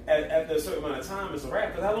after a certain amount of time, it's a wrap.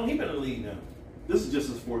 Because how long he been in the league now? This is just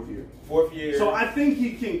his fourth year. Fourth year. So I think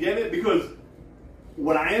he can get it because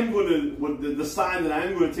the side that I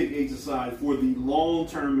am going to take H aside for the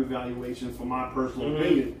long-term evaluation, for my personal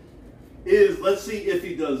opinion, is let's see if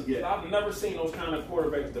he does get it. I've never seen those kind of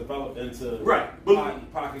quarterbacks develop into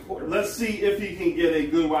pocket quarterbacks. Let's see if he can get a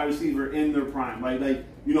good wide receiver in their prime.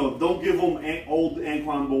 Don't give him old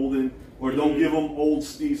Anquan Bolden or don't give them old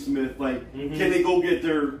Steve Smith. Can they go get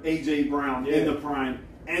their A.J. Brown in the prime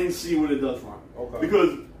and see what it does for him? Okay.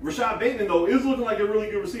 Because Rashad Bateman, though, is looking like a really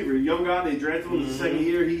good receiver. A young guy, they drafted him in the second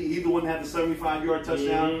year. He's the one that had the 75-yard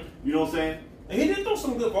touchdown. You know what I'm saying? And he did throw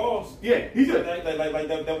some good balls. Yeah, he did. Like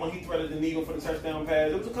that one he threaded the needle for the touchdown pass.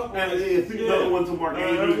 There was a couple. And another one to Mark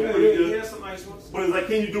Andrews. He had some nice ones. But it's like,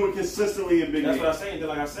 can you do it consistently in big games? That's what I'm saying.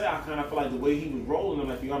 Like I said, I kind of feel like the way he was rolling, I'm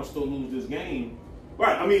like, you got to still lose this game.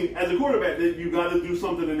 Right. I mean, as a quarterback, you got to do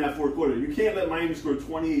something in that fourth quarter. You can't let Miami score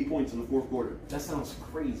 28 points in the fourth quarter. That sounds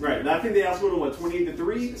crazy. Right. And I think they outscored them,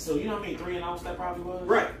 28-3? So you know how many 3-and-outs that probably was?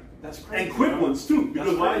 Right. That's crazy. And quick ones, too.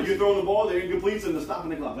 Because you're throwing the ball, they're incomplete, and they're stopping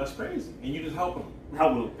the clock. That's crazy. And you just help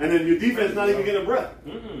them. And then your defense not even getting a breath.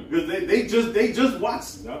 Because they just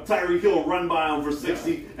watched Tyreek Hill run by him for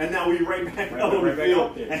 60, and now we right back out on the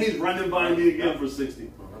field, and he's running by me again for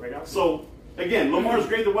 60. So, again, Lamar's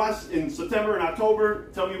great to watch in September and October.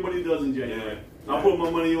 Tell me what he does in January. I'll put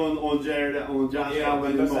my money on Jared, on Josh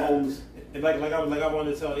Allen and Mahomes. Like I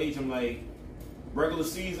wanted to tell H, I'm like, regular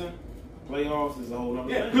season, playoffs is a whole other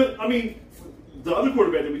thing. Good. I mean, the other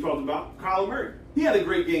quarterback that we talked about, Kyler Murray, he had a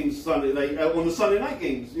great game Sunday, on the Sunday night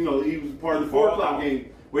games. He was part of the 4 o'clock game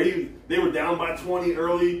where they were down by 20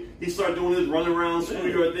 early. He started doing his run around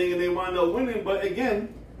schoolyard thing, and they wound up winning. But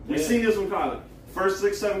again, we've seen this from Kyler. First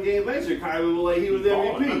 6-7 games later, Kyler looked like he was the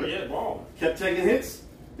MVP. Kept taking hits.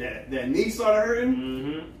 That knee started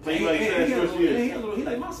hurting. Played like trash first year. He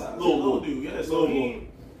like my size. Little dude. Yeah.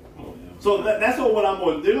 So that's what I'm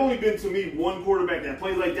on. There's only been, to me, one quarterback that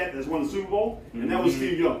plays like that's won the Super Bowl, and that was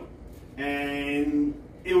Steve Young. And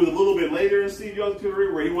it was a little bit later in Steve Young's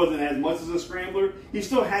career where he wasn't as much as a scrambler. He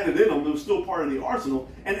still had it in him. It was still part of the arsenal.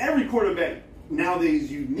 And every quarterback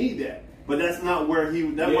nowadays, you need that. But that's not where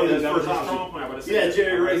wasn't his first option.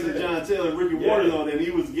 Jerry Rice and John Taylor, Ricky Waters on, and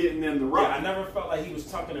he was getting them the rock. I never felt like he was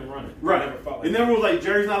tucking and running. Right. It never was like,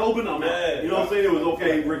 Jerry's not open on that. You know what I'm saying? It was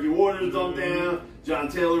okay. Ricky Waters dumped down, John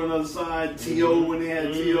Taylor on the other side, T.O. when they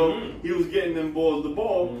had T.O. He was getting them boys the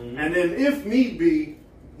ball. And then if need be,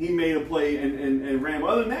 he made a play and ran.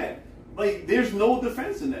 But other than that, there's no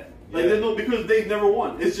defense in that. There's no, because they've never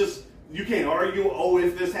won. It's just, you can't argue,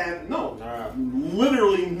 if this happened. No.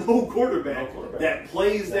 Literally no quarterback that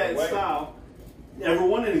plays that style ever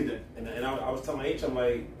won anything. And I was telling H, I'm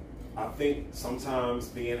like, I think sometimes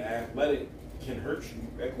being athletic can hurt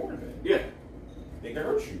you at quarterback. Yeah. It can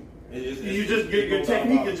hurt you. Your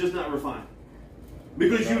technique is just not refined.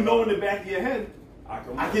 Because in the back of your head,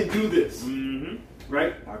 I can do this.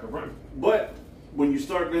 Right? I can run. But when you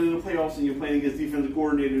start getting into the playoffs and you're playing against defensive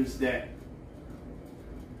coordinators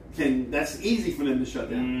that's easy for them to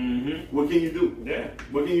shut down. What can you do? Yeah.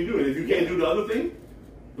 What can you do? And if you can't do the other thing,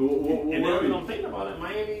 and then I'm thinking about it,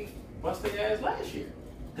 Miami busted their ass last year.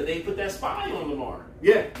 Because they put that spy on Lamar.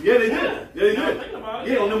 Yeah, they did. Yeah, they did. About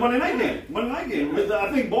it. Yeah, on the Monday night game.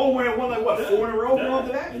 I think Baltimore won like 4 in a row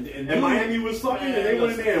after that, and Miami was sucking, and they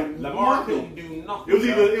went in there and Lamar couldn't do nothing.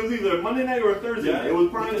 It was either Monday night or a Thursday night. It was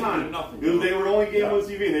prime time. They were the only game on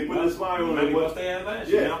TV, and they put the spy on it. What they had last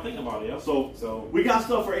year. Now I'm thinking about it. Yo. So we got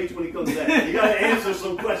stuff for H when he comes back. You got to answer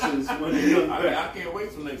some questions when he comes back. I can't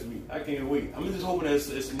wait till next week. I can't wait. I'm just hoping that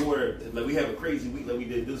it's more like we have a crazy week like we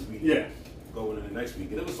did this week. Yeah. Going into next week.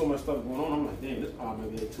 There was so much stuff going on. I'm like, damn, this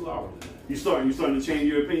probably might be 2 hours. You starting to change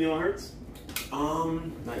your opinion on Hurts?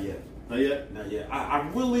 Not yet. Not yet. Not yet. I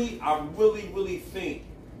really think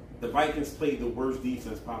the Vikings played the worst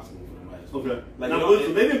defense possible for them last week. Okay. Like, now,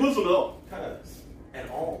 they didn't blitz them at all. At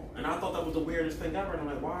all. And I thought that was the weirdest thing ever. And I'm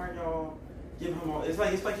like, why are y'all giving him all? It's like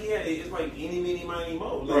any, meeny, miny,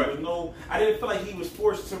 mo. Like, right. I didn't feel like he was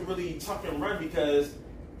forced to really tuck and run because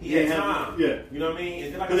he had time. Yeah. You know what I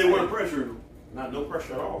mean? Because they weren't pressuring him. No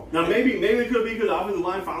pressure at all. Now maybe it could be because the offensive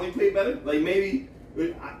line finally played better. Like maybe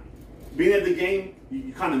being at the game,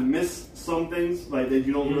 you kind of miss some things like that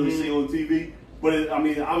you don't really see on TV. But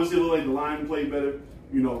obviously it looked like the line played better.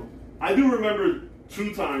 You know, I do remember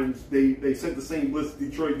 2 times they sent the same blitz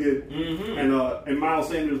Detroit did, and Miles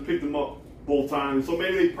Sanders picked them up both times. So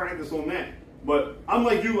maybe they practiced on that. But I'm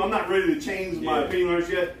like you, I'm not ready to change my opinion on this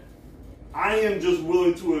yet. I am just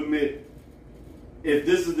willing to admit if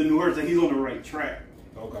this is the new Hurts, that he's on the right track.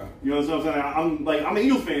 Okay. You know what I'm saying? I'm an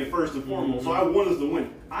Eagles fan first and foremost, so I want us to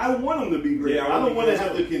win. I want them to be great. I don't want to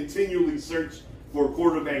have to continually search for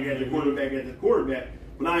quarterback after quarterback after quarterback.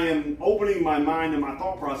 But I am opening my mind and my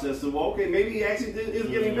thought process to, well, okay, maybe he actually is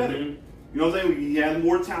getting better. You know what I'm saying? He has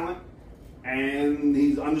more talent, and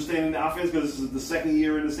he's understanding the offense because this is the second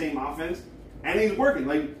year in the same offense. And he's working.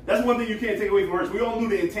 Like, that's one thing you can't take away from Hurts. We all knew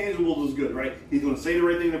the intangibles was good, right? He's going to say the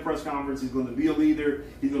right thing in the press conference. He's going to be a leader.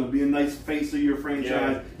 He's going to be a nice face of your franchise.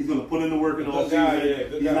 Yeah. He's going to put in the work in the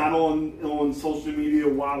offseason. He's not on social media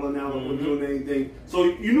wilding out or doing anything. So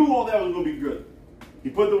you knew all that was going to be good.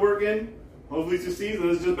 He put the work in. Hopefully he succeeds,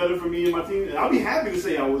 and it's just better for me and my team. And I'll be happy to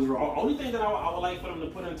say I was wrong. The only thing that I would like for them to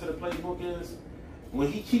put into the playbook is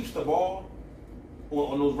when he keeps the ball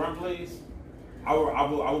on those run plays, I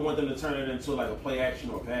would want them to turn it into like a play action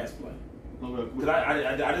or a pass play. Because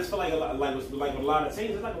I just feel like a lot of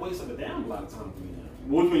teams, it's like a waste of a damn a lot of time for me now.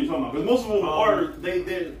 Which one are you talking about? Because most of them are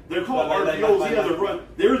they're called RPOs. He has a run.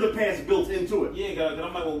 There is a pass built into it. Yeah, because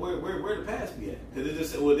I'm like, well, where the pass be at? Because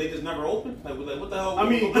they just never open. Like what the hell? I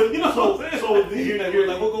mean, you're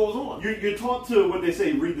like, what goes on? You're taught to what they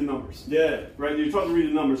say, read the numbers. Yeah, right. You're taught to read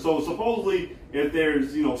the numbers. So supposedly, if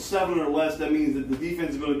there's 7 or less, that means that the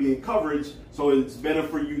defense is going to be in coverage. So it's better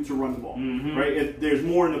for you to run the ball, right? If there's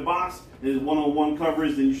more in the box, there's one-on-one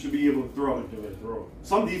coverage, then you should be able to throw.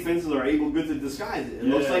 Some defenses are able to disguise it. It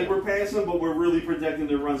looks like we're passing, but we're really protecting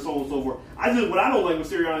their run, so on and so forth. What I don't like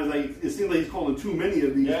with Sirianni is like it seems like he's calling too many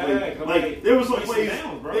of these plays. Like there were some plays,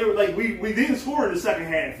 they were like we didn't score in the second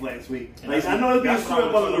half last week. Like I know it's being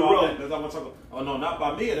swept under the rug. Oh no, not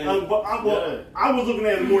by me. But I was looking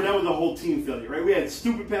at it more. That was a whole team failure, right? We had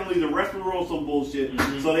stupid penalties. The rest were all some bullshit.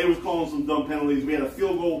 So they was calling some dumb penalties. We had a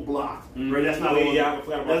field goal blocked, right? That's not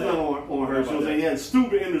on Hurts. You know what I'm saying? He had a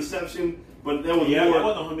stupid interception, but that was more. That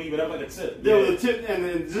wasn't on me, but that was like a tip. There was a tip, and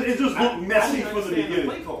it just looked messy from the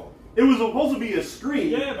beginning. It was supposed to be a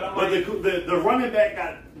screen, but the running back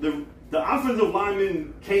got the offensive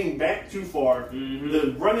lineman came back too far.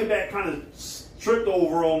 The running back kind of tripped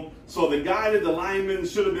over him. So the guy that the lineman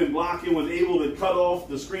should have been blocking was able to cut off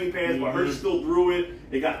the screen pass, but Hurts still threw it.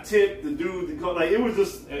 It got tipped. The dude, it was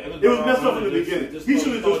messed up in the beginning. He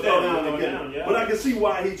should have just fell down again. But I can see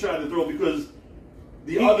why he tried to throw because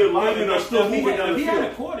the other linemen are still moving down the field. If he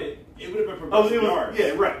had caught it, it would have been progressive yards.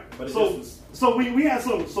 Yeah, right. But so we had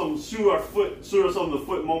some shoot us on the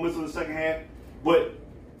foot moments in the second half, but.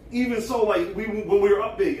 Even so, like when we were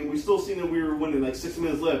up big and we still seen that we were winning, like 6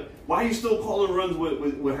 minutes left. Why are you still calling runs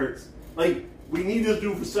with Hurts? Like we need this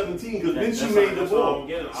dude for 17 because Minshew made the ball.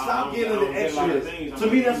 Stop getting the extra hits. To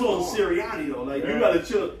me, that's on Sirianni though. Like you gotta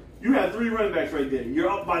chill. You had 3 running backs right there. You're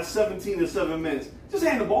up by 17 in 7 minutes. Just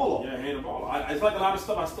hand the ball off. Yeah, hand the ball off. It's like a lot of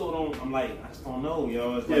stuff I still don't. I'm like I just don't know,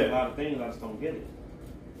 yo. It's like a lot of things I just don't get it.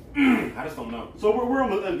 I just don't know. So we're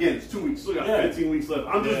almost, again, it's 2 weeks. Still got 15 weeks left.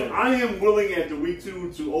 I am willing after week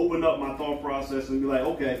 2 to open up my thought process and be like,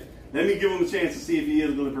 okay, let me give him a chance to see if he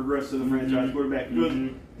is going to progress to the franchise quarterback. Because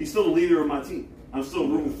he's still the leader of my team. I'm still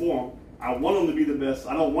rooting for him. I want him to be the best.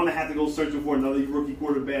 I don't want to have to go searching for another rookie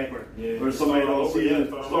quarterback or somebody else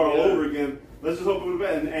start all over again. Let's just hope for the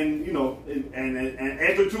best. And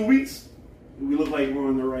after 2 weeks, we look like we're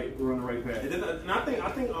on the right path. And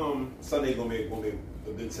I think Sunday's gonna be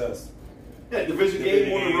a good test Yeah, division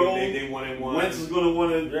game on the road. They 1-1. Wentz is going to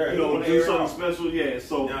want to do something special. Yeah,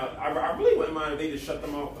 so now I really wouldn't mind if they just shut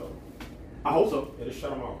them out though. I hope so. Yeah, just shut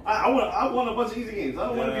them out. I want a bunch of easy games. I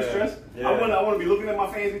don't want to be stressed. Yeah. I want to be looking at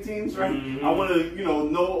my fantasy teams, right? Mm-hmm. I want to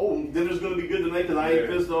know dinner's going to be good tonight because I ain't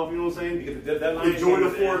pissed off. You know what I'm saying? That enjoy the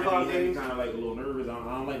 4 o'clock games. Kind of like a little nervous. I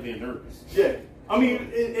don't like being nervous. Yeah. I mean,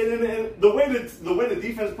 and the way the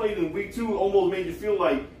defense played in week 2 almost made you feel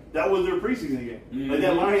like that was their preseason game. Mm-hmm. Like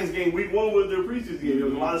that Lions game, week 1 was their preseason game. There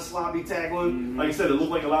was a lot of sloppy tackling. Mm-hmm. Like I said, it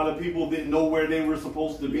looked like a lot of people didn't know where they were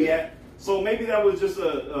supposed to be at. So maybe that was just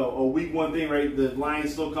a week 1 thing, right? The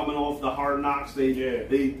Lions still coming off the hard knocks.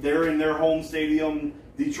 They're in their home stadium.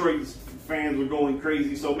 Detroit's fans were going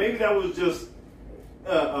crazy. So maybe that was just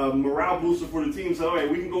a morale booster for the team. So, all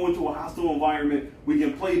right, we can go into a hostile environment. We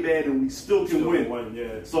can play bad, and we still can win.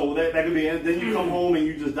 Yeah. So that could be it. Then you come home and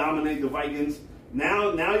you just dominate the Vikings.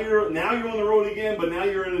 Now you're on the road again, but now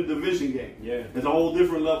you're in a division game. Yeah. It's a whole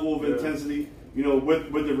different level of intensity.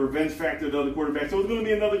 With the revenge factor of the other quarterback. So it's going to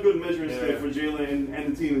be another good measuring stick for Jalen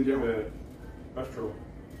and the team in general. Yeah. That's true.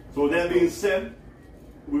 So with that being said,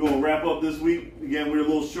 we're going to wrap up this week. Again, we're a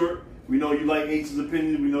little short. We know you like H's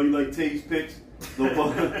opinion. We know you like Tate's picks. They'll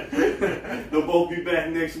both be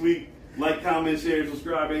back next week. Like, comment, share,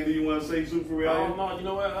 subscribe. Anything you want to say, Super Reality? No, you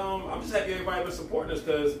know what? I'm just happy everybody been supporting us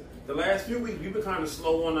because the last few weeks we've been kind of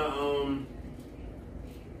slow on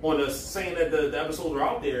the saying that the episodes are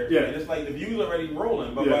out there. Yeah. And it's like the views are already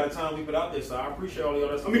rolling, but by the time we put out there, so I appreciate all y'all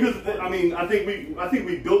that support. I think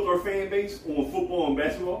we built our fan base on football and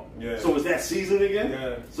basketball. Yeah. So it's that season again.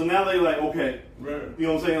 Yeah. So now they're like, okay, right. You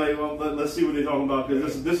know what I'm saying? Like, well, let's see what they're talking about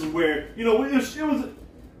because this is where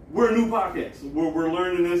we're a new podcast. We're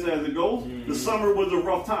learning this as it goes. Mm-hmm. The summer was a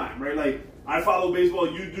rough time, right? Like I follow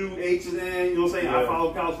baseball, you do H and N. You know what I'm saying? Yeah. I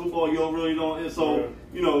follow college football, you don't. And so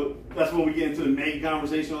that's when we get into the main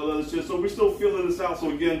conversation, all that other shit. So we're still feeling this out. So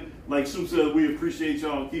again, like Sue said, we appreciate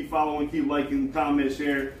y'all. Keep following, keep liking, comment,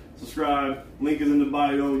 share, subscribe. Link is in the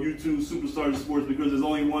bio. YouTube Superstar Sports because there's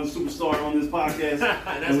only one superstar on this podcast,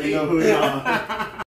 and we know who you are.